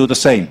 Google will do the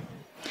same.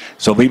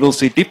 So we will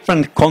see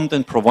different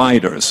content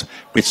providers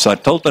which are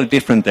totally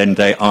different than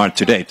they are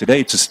today. Today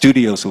it's the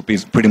studios who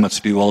pretty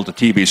much do all the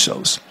TV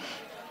shows.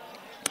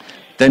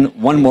 Then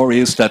one more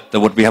is that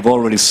what we have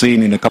already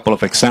seen in a couple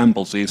of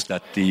examples is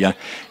that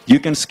you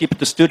can skip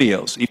the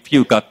studios. If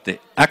you got the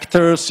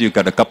actors, you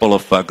got a couple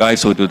of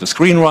guys who do the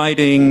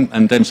screenwriting,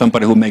 and then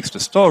somebody who makes the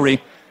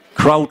story,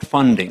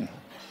 crowdfunding.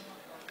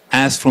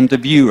 Ask from the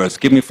viewers,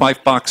 give me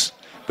 $5,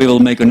 we will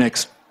make a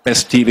next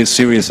best TV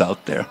series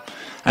out there.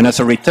 And as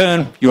a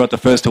return, you are the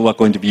first who are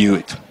going to view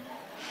it.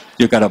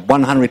 You got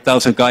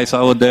 100,000 guys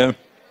out there,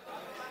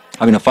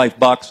 having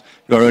 $5,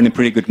 you are earning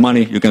pretty good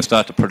money, you can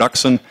start the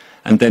production,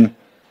 and then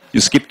you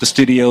skip the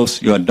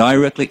studios, you are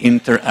directly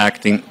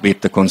interacting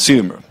with the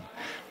consumer.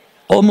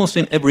 Almost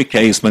in every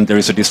case when there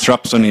is a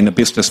disruption in a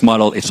business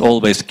model, it's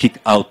always kick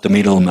out the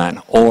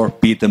middleman or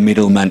be the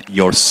middleman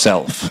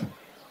yourself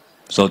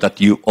so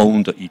that you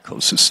own the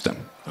ecosystem.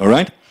 All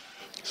right?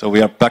 So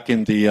we are back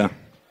in the...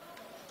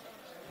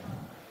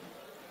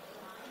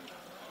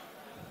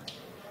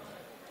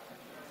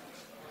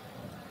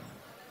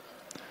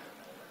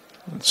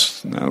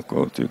 Let's now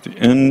go to the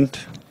end.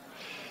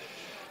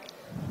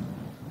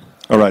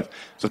 All right,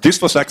 so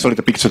this was actually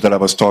the picture that I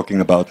was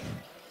talking about.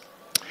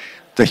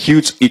 The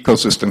huge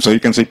ecosystem, so you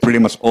can see pretty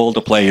much all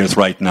the players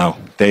right now.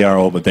 They are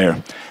over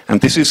there. And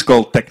this is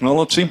called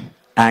technology,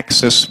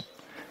 access,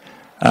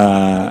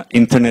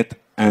 internet,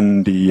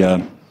 and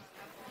the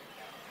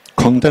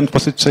content,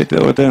 was it said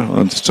over there?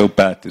 Oh, it's so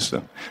bad. This,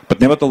 but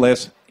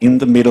nevertheless, in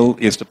the middle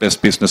is the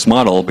best business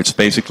model, which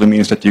basically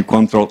means that you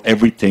control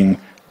everything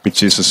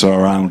which is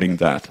surrounding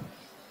that.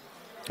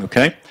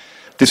 Okay?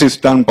 This is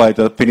done by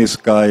the Finnish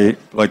guy,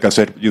 like I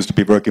said, used to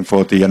be working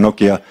for the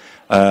Nokia,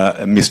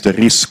 Mr.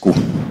 Risku.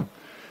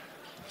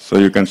 So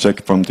you can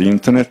check from the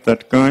internet,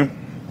 that guy.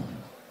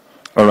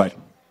 All right.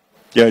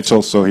 Yeah, it's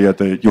also here,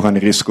 the Juhani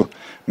Risku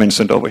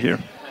mentioned over here.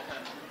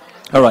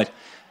 All right.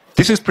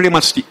 This is pretty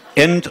much the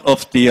end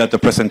of the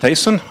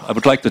presentation. I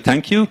would like to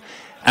thank you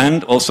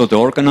and also the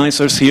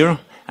organizers here.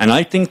 And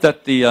I think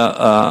that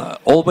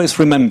always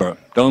remember,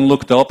 don't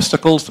look the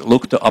obstacles,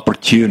 look the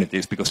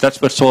opportunities, because that's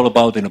what it's all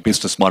about in a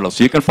business model.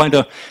 So you can find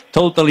a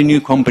totally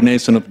new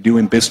combination of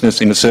doing business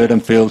in a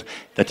certain field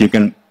that you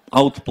can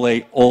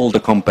outplay all the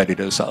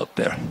competitors out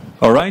there.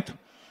 All right?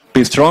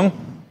 Be strong.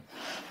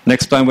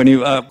 Next time when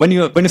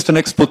is the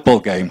next football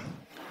game?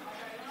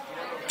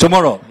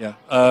 Tomorrow.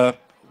 Yeah.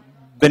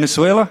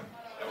 Venezuela?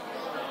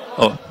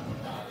 Oh.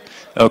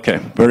 Okay.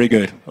 Very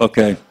good.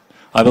 Okay.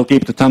 I will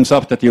keep the thumbs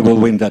up that you will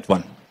win that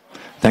one.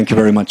 Thank you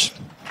very much.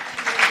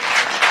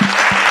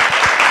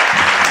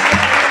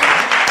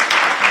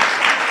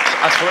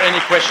 Ask for any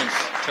questions.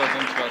 Tell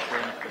them to ask for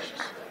any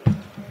questions.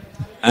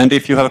 And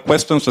if you have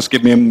questions, just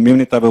give me a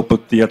minute. I will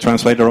put the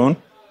translator on.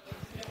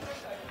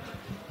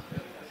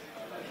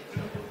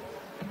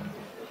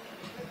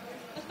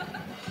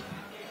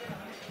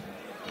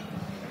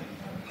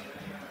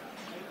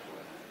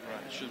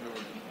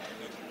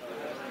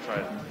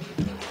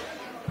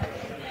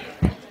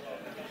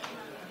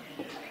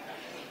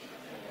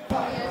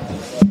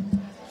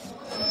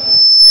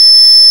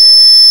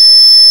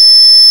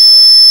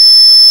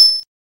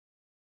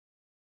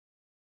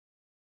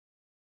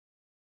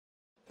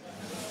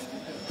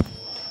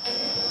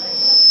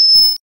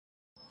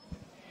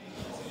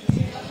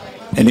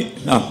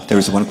 There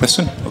is one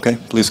question. Okay,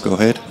 please go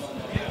ahead.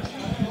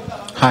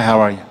 Hi, how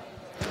are you?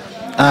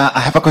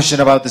 I have a question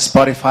about the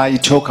Spotify. You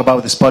talk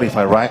about the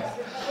Spotify, right?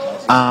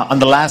 On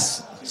the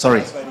last,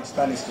 sorry.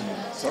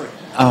 Sorry.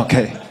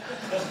 Okay.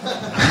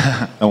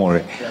 Don't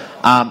worry.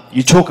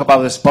 You talk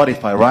about the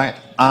Spotify, right?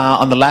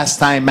 On the Last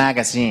Time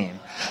magazine,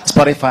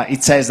 Spotify,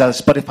 it says that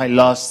Spotify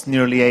lost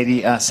nearly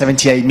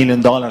 $78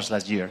 million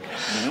last year.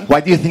 Mm-hmm. Why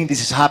do you think this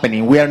is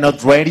happening? We are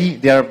not ready?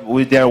 They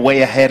are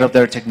way ahead of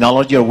their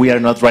technology, or we are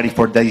not ready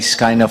for these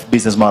kind of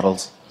business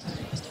models?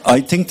 I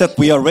think that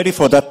we are ready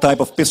for that type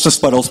of business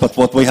models, but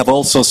what we have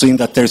also seen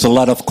that there's a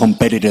lot of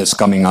competitors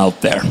coming out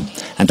there.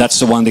 And that's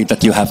the one thing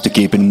that you have to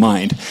keep in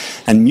mind.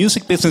 And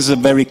music business is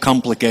very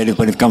complicated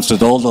when it comes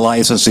to all the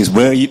licenses,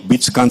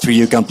 which country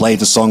you can play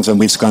the songs and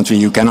which country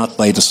you cannot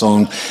play the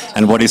song,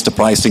 and what is the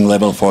pricing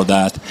level for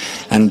that.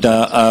 And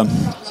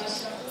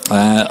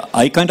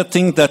I kind of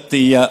think that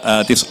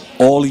this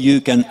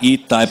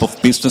all-you-can-eat type of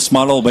business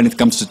model when it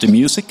comes to the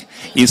music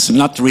is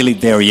not really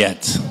there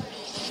yet,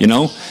 you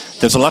know?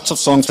 There's lots of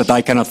songs that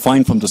I cannot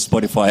find from the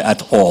Spotify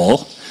at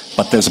all,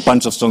 but there's a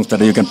bunch of songs that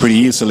you can pretty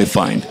easily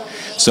find.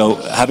 So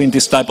having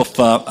this type of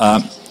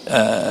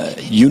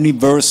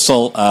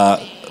universal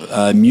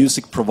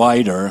music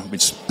provider,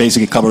 which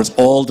basically covers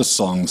all the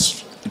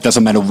songs, it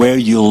doesn't matter where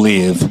you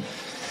live,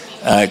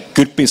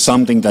 could be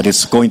something that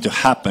is going to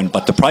happen,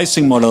 but the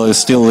pricing model is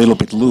still a little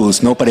bit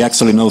loose. Nobody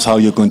actually knows how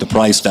you're going to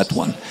price that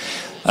one.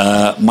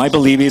 My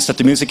belief is that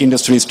the music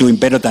industry is doing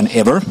better than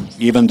ever,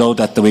 even though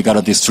that we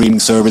got these streaming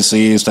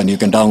services and you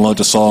can download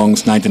the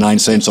songs 99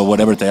 cents or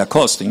whatever they are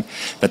costing.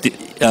 But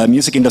the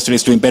music industry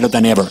is doing better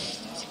than ever.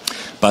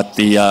 But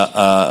the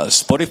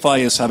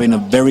Spotify is having a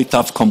very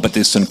tough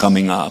competition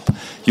coming up.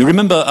 You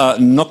remember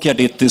Nokia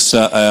did this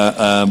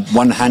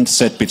one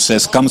handset which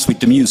says comes with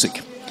the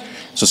music.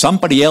 So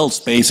somebody else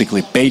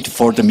basically paid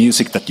for the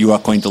music that you are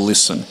going to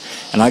listen.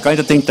 And I kind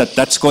of think that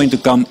that's going to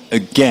come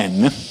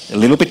again, a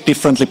little bit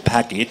differently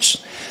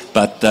packaged.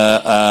 But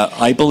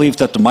I believe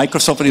that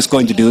Microsoft is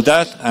going to do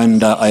that.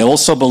 And I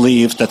also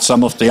believe that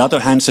some of the other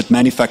handset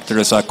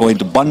manufacturers are going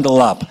to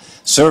bundle up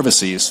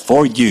services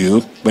for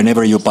you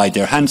whenever you buy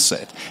their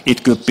handset.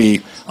 It could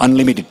be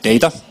unlimited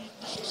data,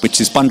 which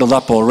is bundled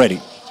up already.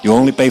 You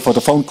only pay for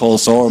the phone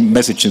calls or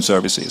messaging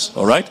services,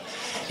 all right?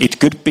 It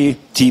could be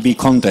TV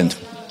content,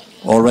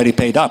 already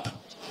paid up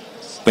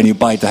when you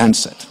buy the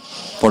handset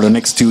for the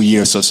next 2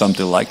 years or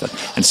something like that.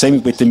 And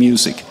same with the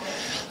music.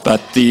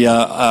 But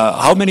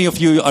how many of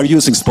you are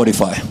using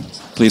Spotify?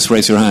 Please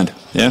raise your hand.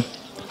 Yeah.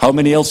 How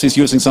many else is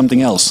using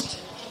something else?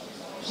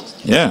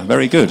 Yeah,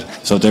 very good.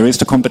 So there is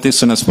the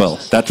competition as well.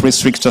 That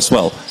restricts as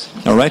well.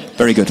 All right,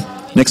 very good.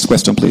 Next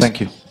question, please.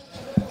 Thank you.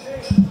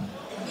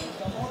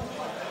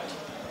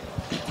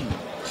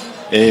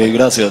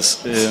 Gracias.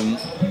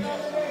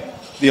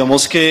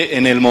 Digamos que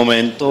en el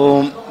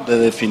momento de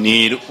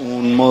definir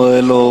un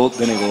modelo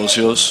de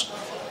negocios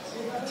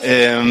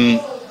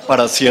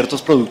para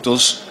ciertos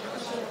productos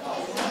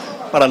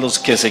para los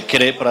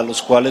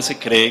cuales se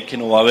cree que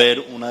no va a haber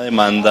una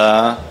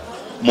demanda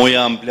muy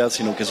amplia,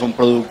 sino que son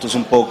productos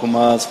un poco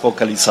más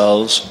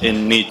focalizados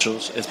en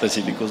nichos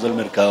específicos del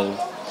mercado.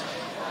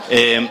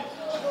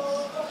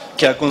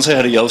 ¿Qué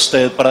aconsejaría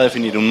usted para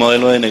definir un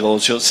modelo de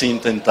negocio sin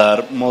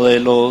intentar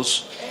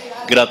modelos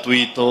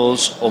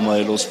gratuitos o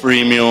modelos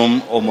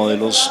premium o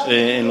modelos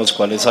en los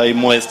cuales hay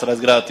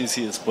muestras gratis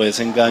y después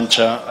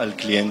engancha al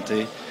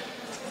cliente?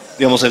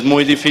 Digamos, es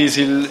muy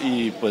difícil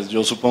y pues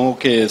yo supongo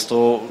que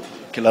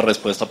la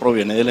respuesta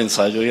proviene del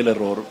ensayo y el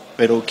error,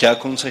 pero ¿qué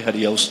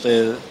aconsejaría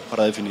usted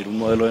para definir un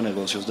modelo de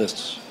negocios de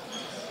estos?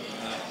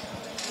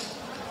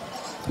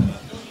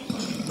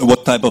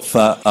 What type of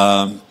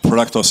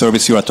product or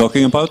service you are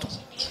talking about?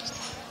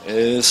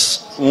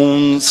 Es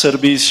un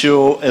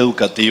servicio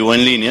educativo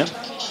en línea.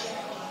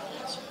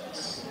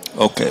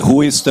 Okay,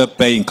 who is the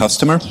paying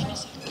customer?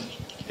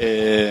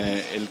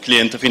 El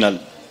cliente final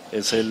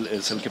es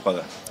el que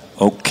paga.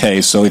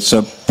 Okay, so it's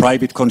a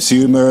private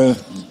consumer.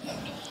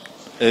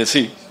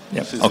 Sí.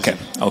 Yeah. Sí. Okay.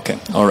 Okay.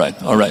 All right.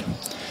 All right.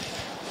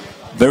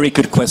 Very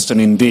good question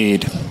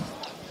indeed.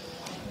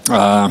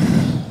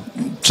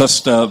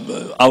 Just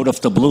out of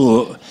the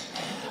blue,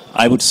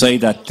 I would say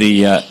that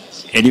the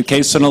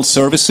educational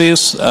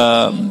services,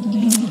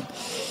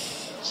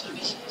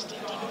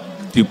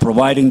 you're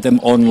providing them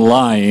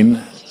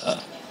online.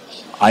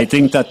 I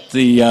think that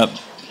the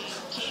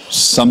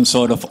some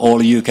sort of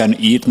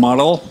all-you-can-eat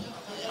model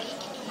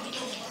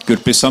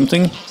could be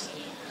something,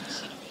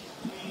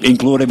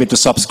 included with the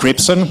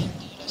subscription,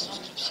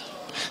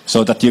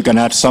 so that you can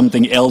add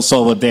something else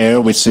over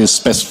there, which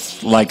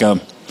is like a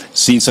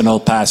seasonal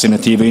pass in the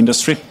TV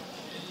industry.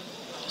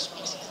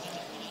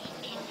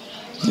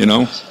 You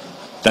know,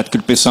 that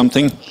could be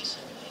something,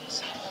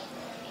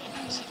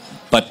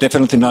 but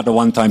definitely not a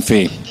one-time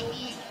fee.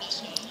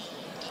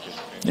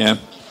 Yeah,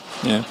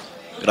 yeah.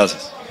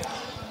 Gracias.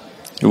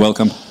 You're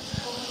welcome.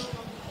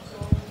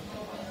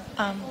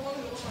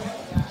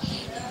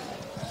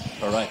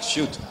 All right,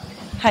 shoot.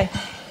 Hi.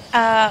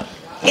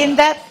 In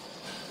that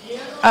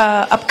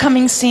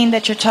upcoming scene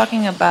that you're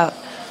talking about,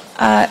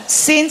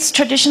 since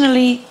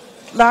traditionally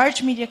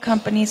large media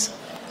companies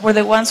were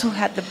the ones who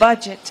had the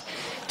budget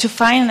to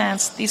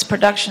finance these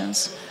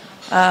productions,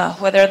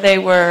 whether they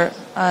were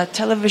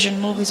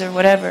television, movies, or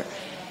whatever,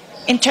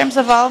 in terms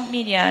of all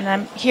media, and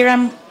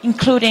I'm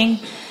including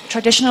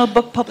traditional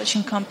book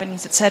publishing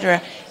companies,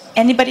 etc.,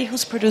 anybody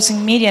who's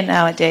producing media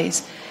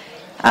nowadays,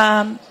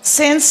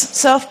 since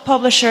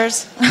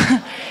self-publishers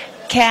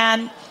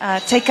can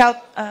take out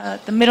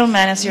the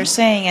middleman, as you're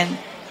saying,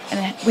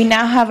 and we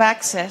now have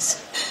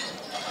access,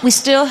 we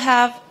still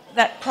have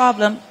that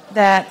problem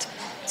that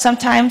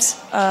sometimes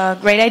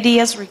great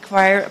ideas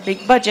require a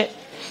big budget,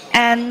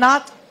 and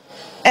not,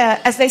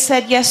 as they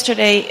said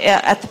yesterday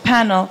at the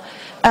panel,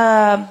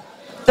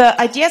 the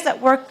ideas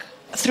that work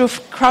through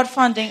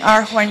crowdfunding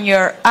are when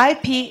your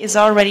IP is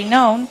already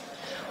known,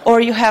 or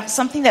you have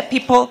something that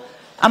people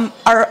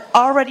are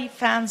already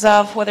fans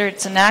of, whether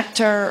it's an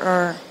actor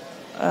or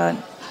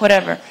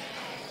whatever.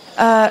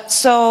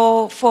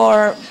 So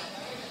for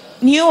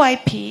new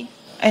IP,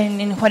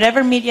 and in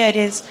whatever media it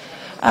is,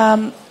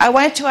 I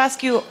wanted to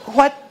ask you,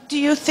 what do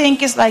you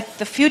think is like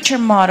the future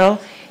model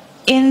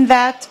in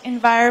that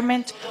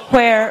environment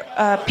where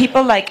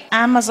people like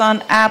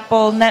Amazon,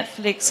 Apple,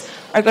 Netflix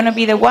are going to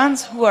be the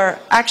ones who are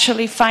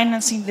actually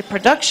financing the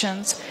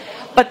productions,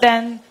 but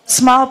then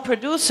small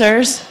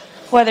producers,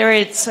 whether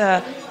it's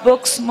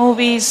books,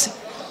 movies,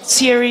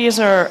 series,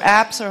 or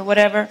apps, or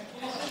whatever,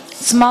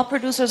 small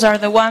producers are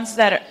the ones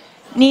that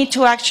need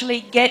to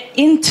actually get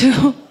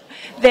into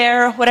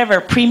their whatever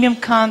premium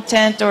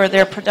content or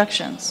their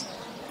productions.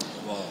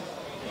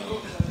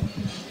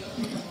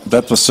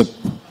 That was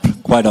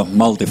quite a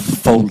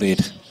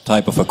multifolded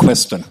type of a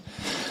question.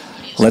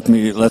 Let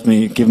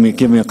me give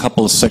me a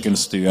couple of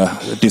seconds to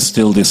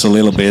distill this a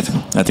little bit.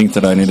 I think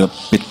that I need a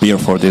bit beer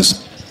for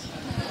this.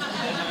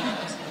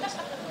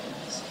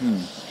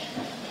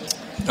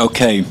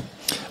 Okay,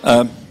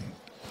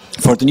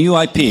 for the new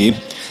IP,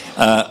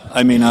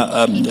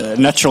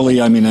 naturally,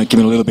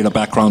 giving a little bit of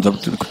background of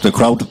the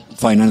crowd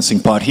financing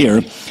part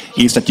here,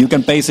 is that you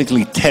can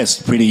basically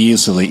test pretty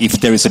easily if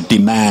there is a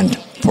demand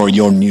for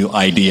your new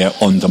idea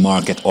on the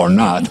market or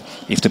not.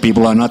 If the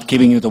people are not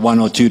giving you the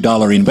 $1 or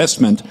 $2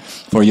 investment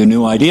for your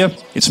new idea,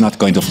 it's not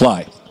going to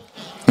fly.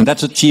 And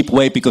that's a cheap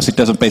way because it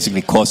doesn't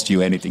basically cost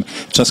you anything.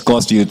 It just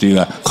costs you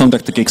to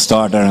contact the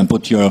Kickstarter and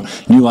put your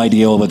new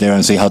idea over there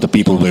and see how the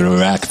people will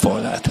react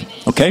for that.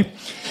 Okay?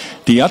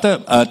 The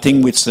other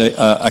thing which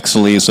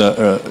actually is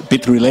a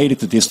bit related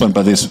to this one,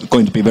 but is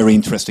going to be very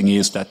interesting,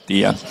 is that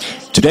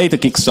today the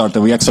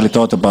Kickstarter, we actually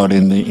thought about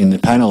in the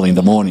panel in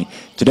the morning.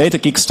 Today the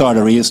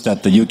Kickstarter is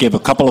that you give a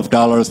couple of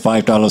dollars,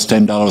 $5,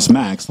 $10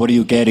 max. What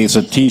you get is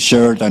a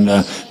T-shirt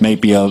and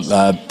maybe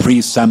a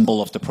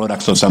pre-sample of the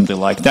products or something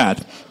like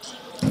that.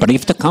 But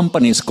if the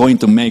company is going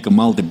to make a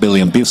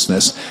multi-billion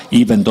business,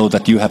 even though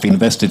that you have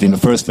invested in the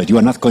first place, you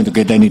are not going to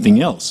get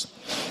anything else.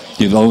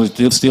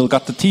 You've still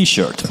got the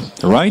T-shirt,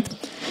 right?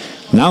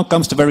 Now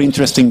comes the very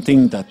interesting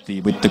thing that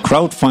with the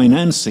crowd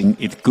financing,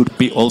 it could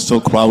be also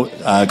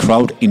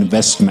crowd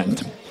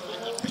investment,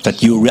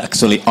 that you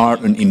actually are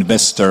an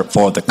investor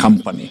for the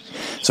company.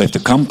 So if the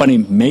company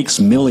makes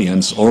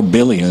millions or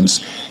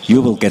billions,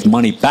 you will get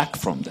money back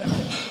from them.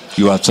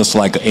 You are just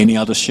like any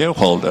other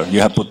shareholder.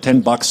 You have put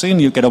 $10 in,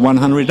 you get a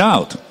 100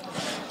 out.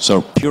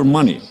 So pure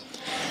money.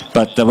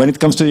 But when it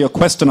comes to your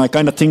question, I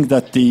kind of think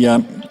that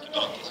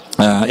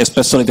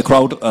especially the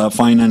crowd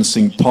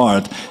financing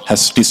part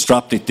has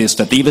disrupted this,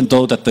 that even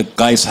though that the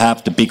guys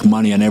have the big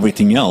money and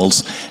everything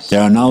else,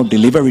 there are now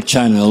delivery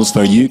channels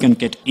where you can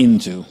get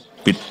into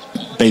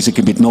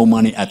basically with no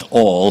money at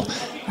all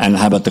and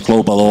have the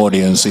global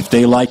audience. If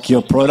they like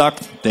your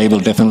product, they will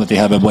definitely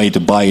have a way to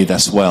buy it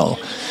as well.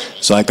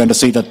 So I kind of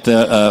see that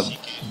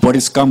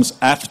what comes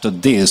after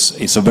this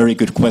is a very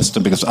good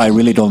question, because I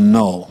really don't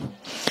know.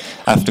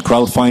 After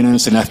crowd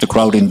financing, after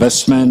crowd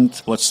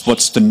investment,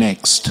 what's the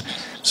next?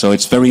 So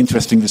it's very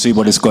interesting to see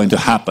what is going to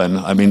happen.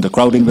 I mean, the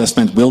crowd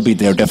investment will be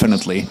there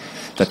definitely,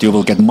 that you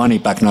will get money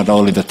back, not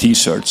only the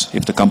T-shirts,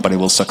 if the company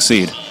will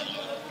succeed.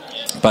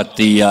 But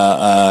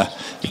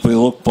if we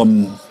look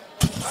from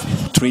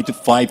 3 to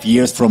 5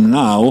 years from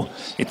now,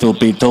 it will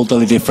be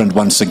totally different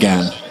once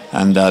again.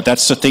 And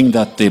that's the thing,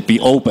 that be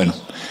open.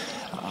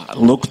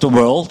 Look the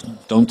world,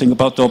 don't think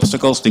about the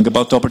obstacles, think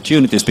about the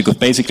opportunities, because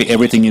basically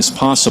everything is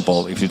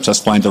possible if you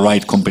just find the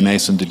right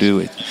combination to do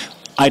it.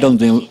 I don't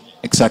know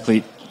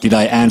exactly, did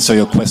I answer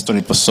your question?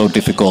 It was so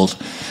difficult,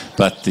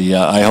 but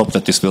I hope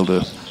that this will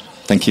do.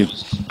 Thank you.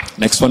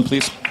 Next one,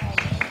 please.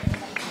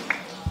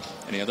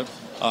 Any other?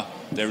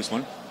 There is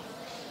one.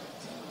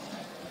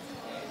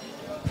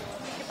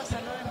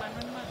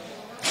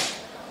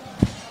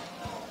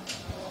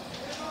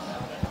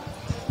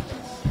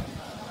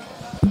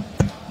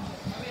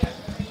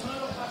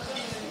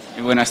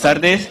 Buenas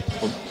tardes.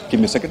 Give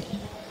me a second.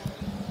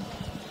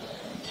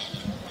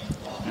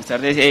 Buenas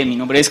tardes, mi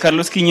nombre es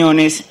Carlos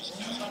Quiñones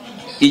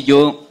y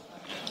yo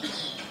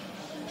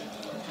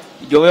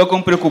veo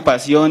con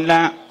preocupación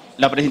la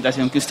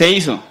presentación que usted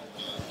hizo,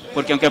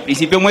 porque aunque al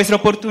principio muestra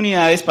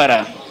oportunidades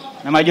para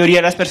la mayoría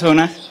de las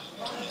personas,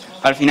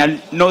 al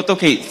final noto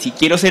que si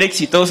quiero ser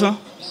exitoso,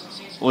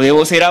 o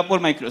debo ser Apple,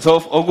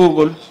 Microsoft o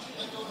Google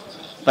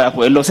para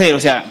poderlo ser. O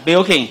sea,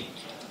 veo que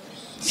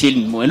si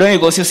el modelo de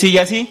negocio sigue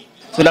así,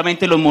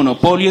 solamente los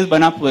monopolios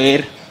van a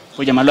poder,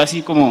 por llamarlo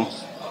así, como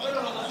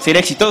ser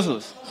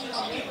exitosos.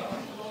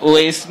 O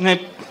es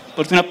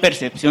una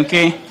percepción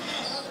que,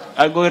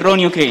 algo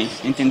erróneo que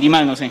entendí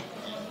mal, no sé.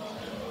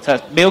 O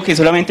sea, veo que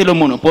solamente los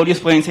monopolios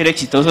pueden ser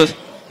exitosos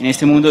en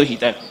este mundo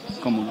digital.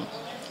 Como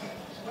no.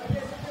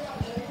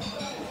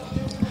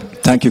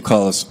 Thank you,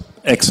 Carlos.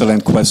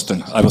 Excellent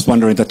question. I was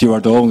wondering that you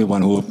are the only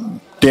one who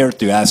dared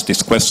to ask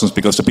these questions,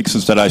 because the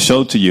pictures that I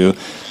showed to you,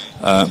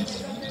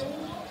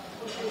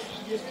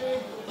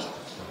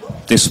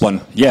 this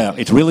one, yeah,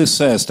 it really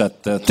says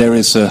that there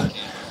is a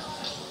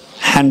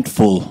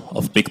handful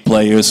of big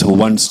players who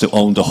wants to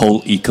own the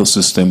whole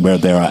ecosystem where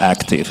they are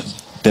active.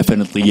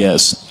 Definitely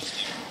yes.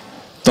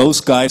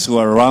 Those guys who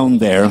are around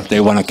there, they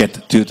want to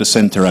get to the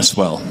center as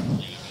well.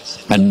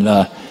 And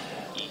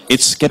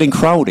it's getting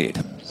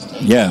crowded.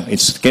 Yeah,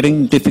 it's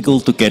getting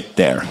difficult to get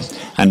there.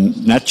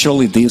 And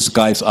naturally these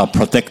guys are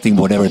protecting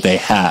whatever they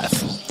have.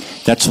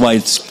 That's why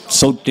it's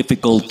so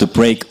difficult to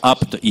break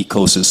up the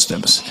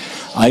ecosystems.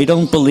 I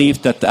don't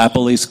believe that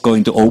Apple is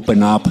going to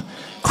open up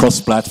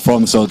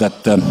cross-platform so that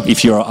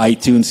if you're an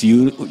iTunes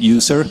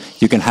user,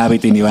 you can have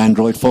it in your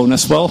Android phone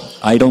as well.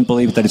 I don't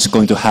believe that it's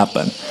going to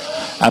happen.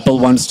 Apple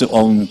wants to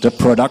own the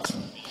product,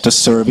 the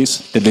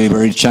service, the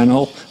delivery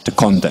channel, the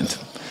content.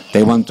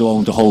 They want to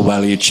own the whole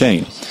value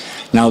chain.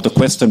 Now the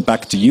question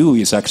back to you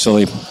is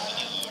actually,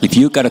 if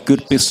you got a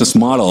good business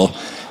model,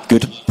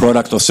 good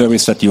product or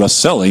service that you are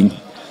selling,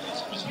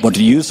 what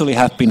usually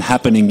have been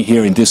happening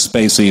here in this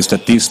space is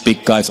that these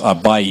big guys are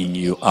buying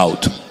you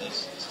out.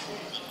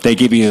 They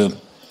give you an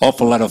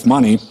awful lot of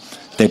money,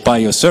 they buy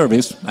your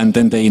service, and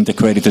then they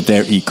integrate it to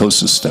their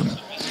ecosystem.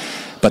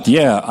 But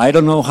yeah, I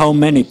don't know how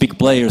many big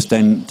players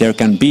then there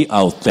can be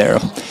out there.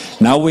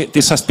 Now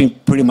this has been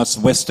pretty much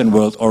Western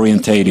world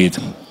orientated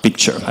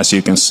picture, as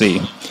you can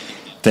see.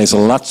 There's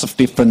lots of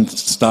different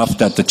stuff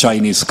that the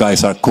Chinese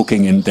guys are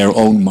cooking in their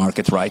own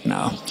market right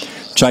now.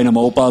 China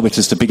Mobile, which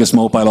is the biggest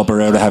mobile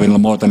operator, having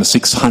more than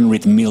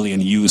 600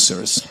 million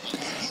users.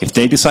 If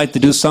they decide to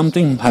do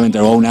something, having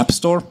their own app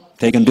store,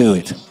 they can do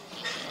it.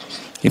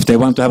 If they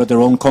want to have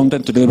their own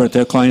content to deliver to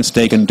their clients,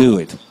 they can do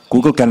it.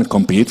 Google cannot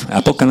compete,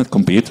 Apple cannot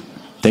compete.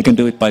 They can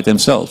do it by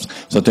themselves.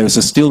 So there's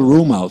still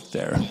room out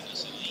there.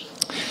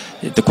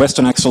 The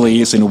question actually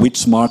is in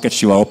which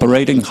markets you are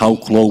operating, how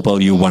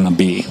global you want to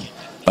be.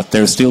 But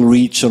there's still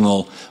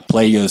regional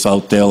players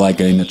out there, like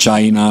in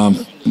China,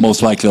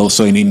 most likely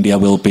also in India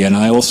will be, and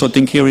I also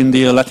think here in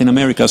the Latin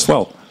America as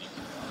well.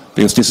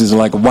 Because this is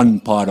like one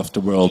part of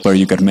the world where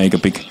you can make a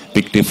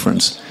big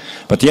difference.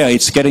 But yeah,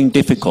 it's getting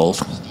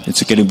difficult.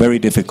 It's getting very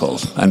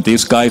difficult. And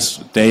these guys,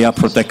 they are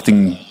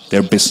protecting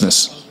their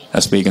business,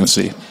 as we can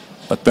see.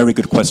 But very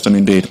good question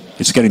indeed.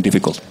 It's getting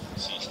difficult.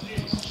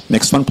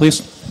 Next one,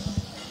 please.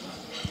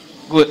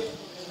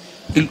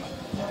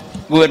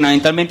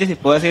 Gubernamentalmente se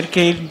puede hacer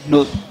que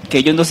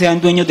ellos no sean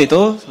dueños de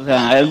todos, o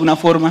sea, ¿hay alguna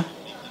forma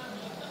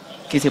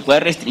que se pueda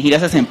restringir a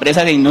esas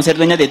empresas de no ser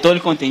dueñas de todo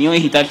el contenido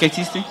digital que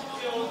existe?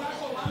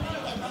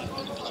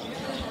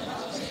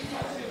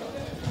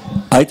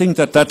 I think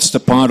that that's the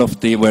part of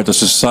where the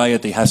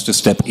society has to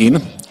step in.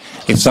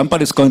 If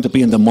somebody's going to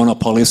be in the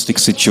monopolistic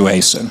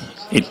situation,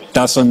 it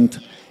doesn't.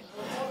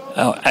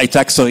 It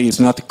actually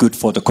is not good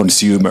for the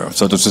consumer.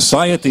 So the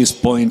society's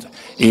point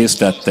is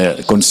that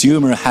the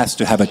consumer has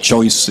to have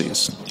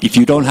choices. If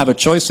you don't have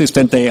choices,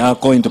 then they are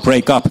going to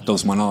break up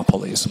those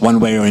monopolies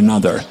one way or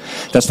another.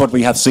 That's what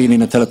we have seen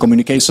in the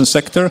telecommunications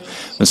sector.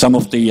 Some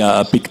of the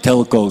big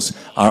telcos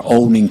are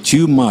owning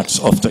too much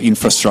of the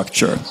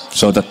infrastructure,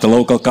 so that the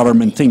local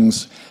government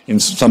thinks in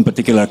some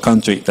particular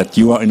country that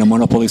you are in a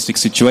monopolistic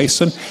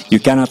situation.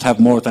 You cannot have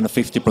more than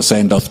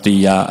 50% of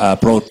the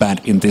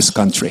broadband in this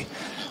country.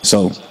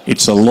 So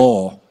it's a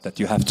law that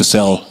you have to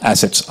sell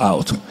assets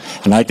out.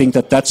 And I think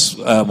that that's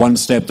one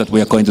step that we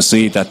are going to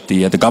see that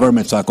the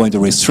governments are going to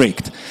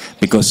restrict.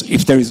 Because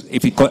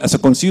as a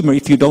consumer,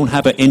 if you don't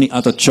have any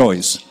other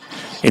choice,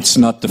 it's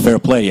not the fair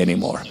play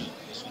anymore.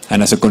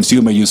 And as a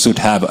consumer, you should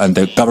have, and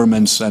the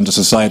governments and the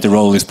society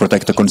role is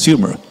protect the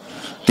consumer.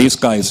 These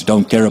guys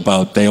don't care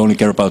they only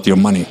care about your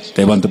money.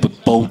 They want to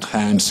put both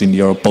hands in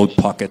your both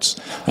pockets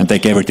and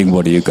take everything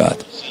what you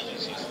got.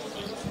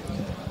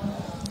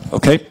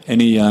 Okay,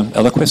 any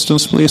other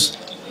questions, please?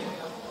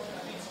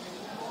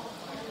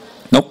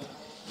 Nope.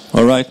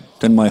 All right,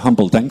 then my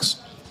humble thanks.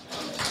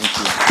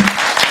 Thank you.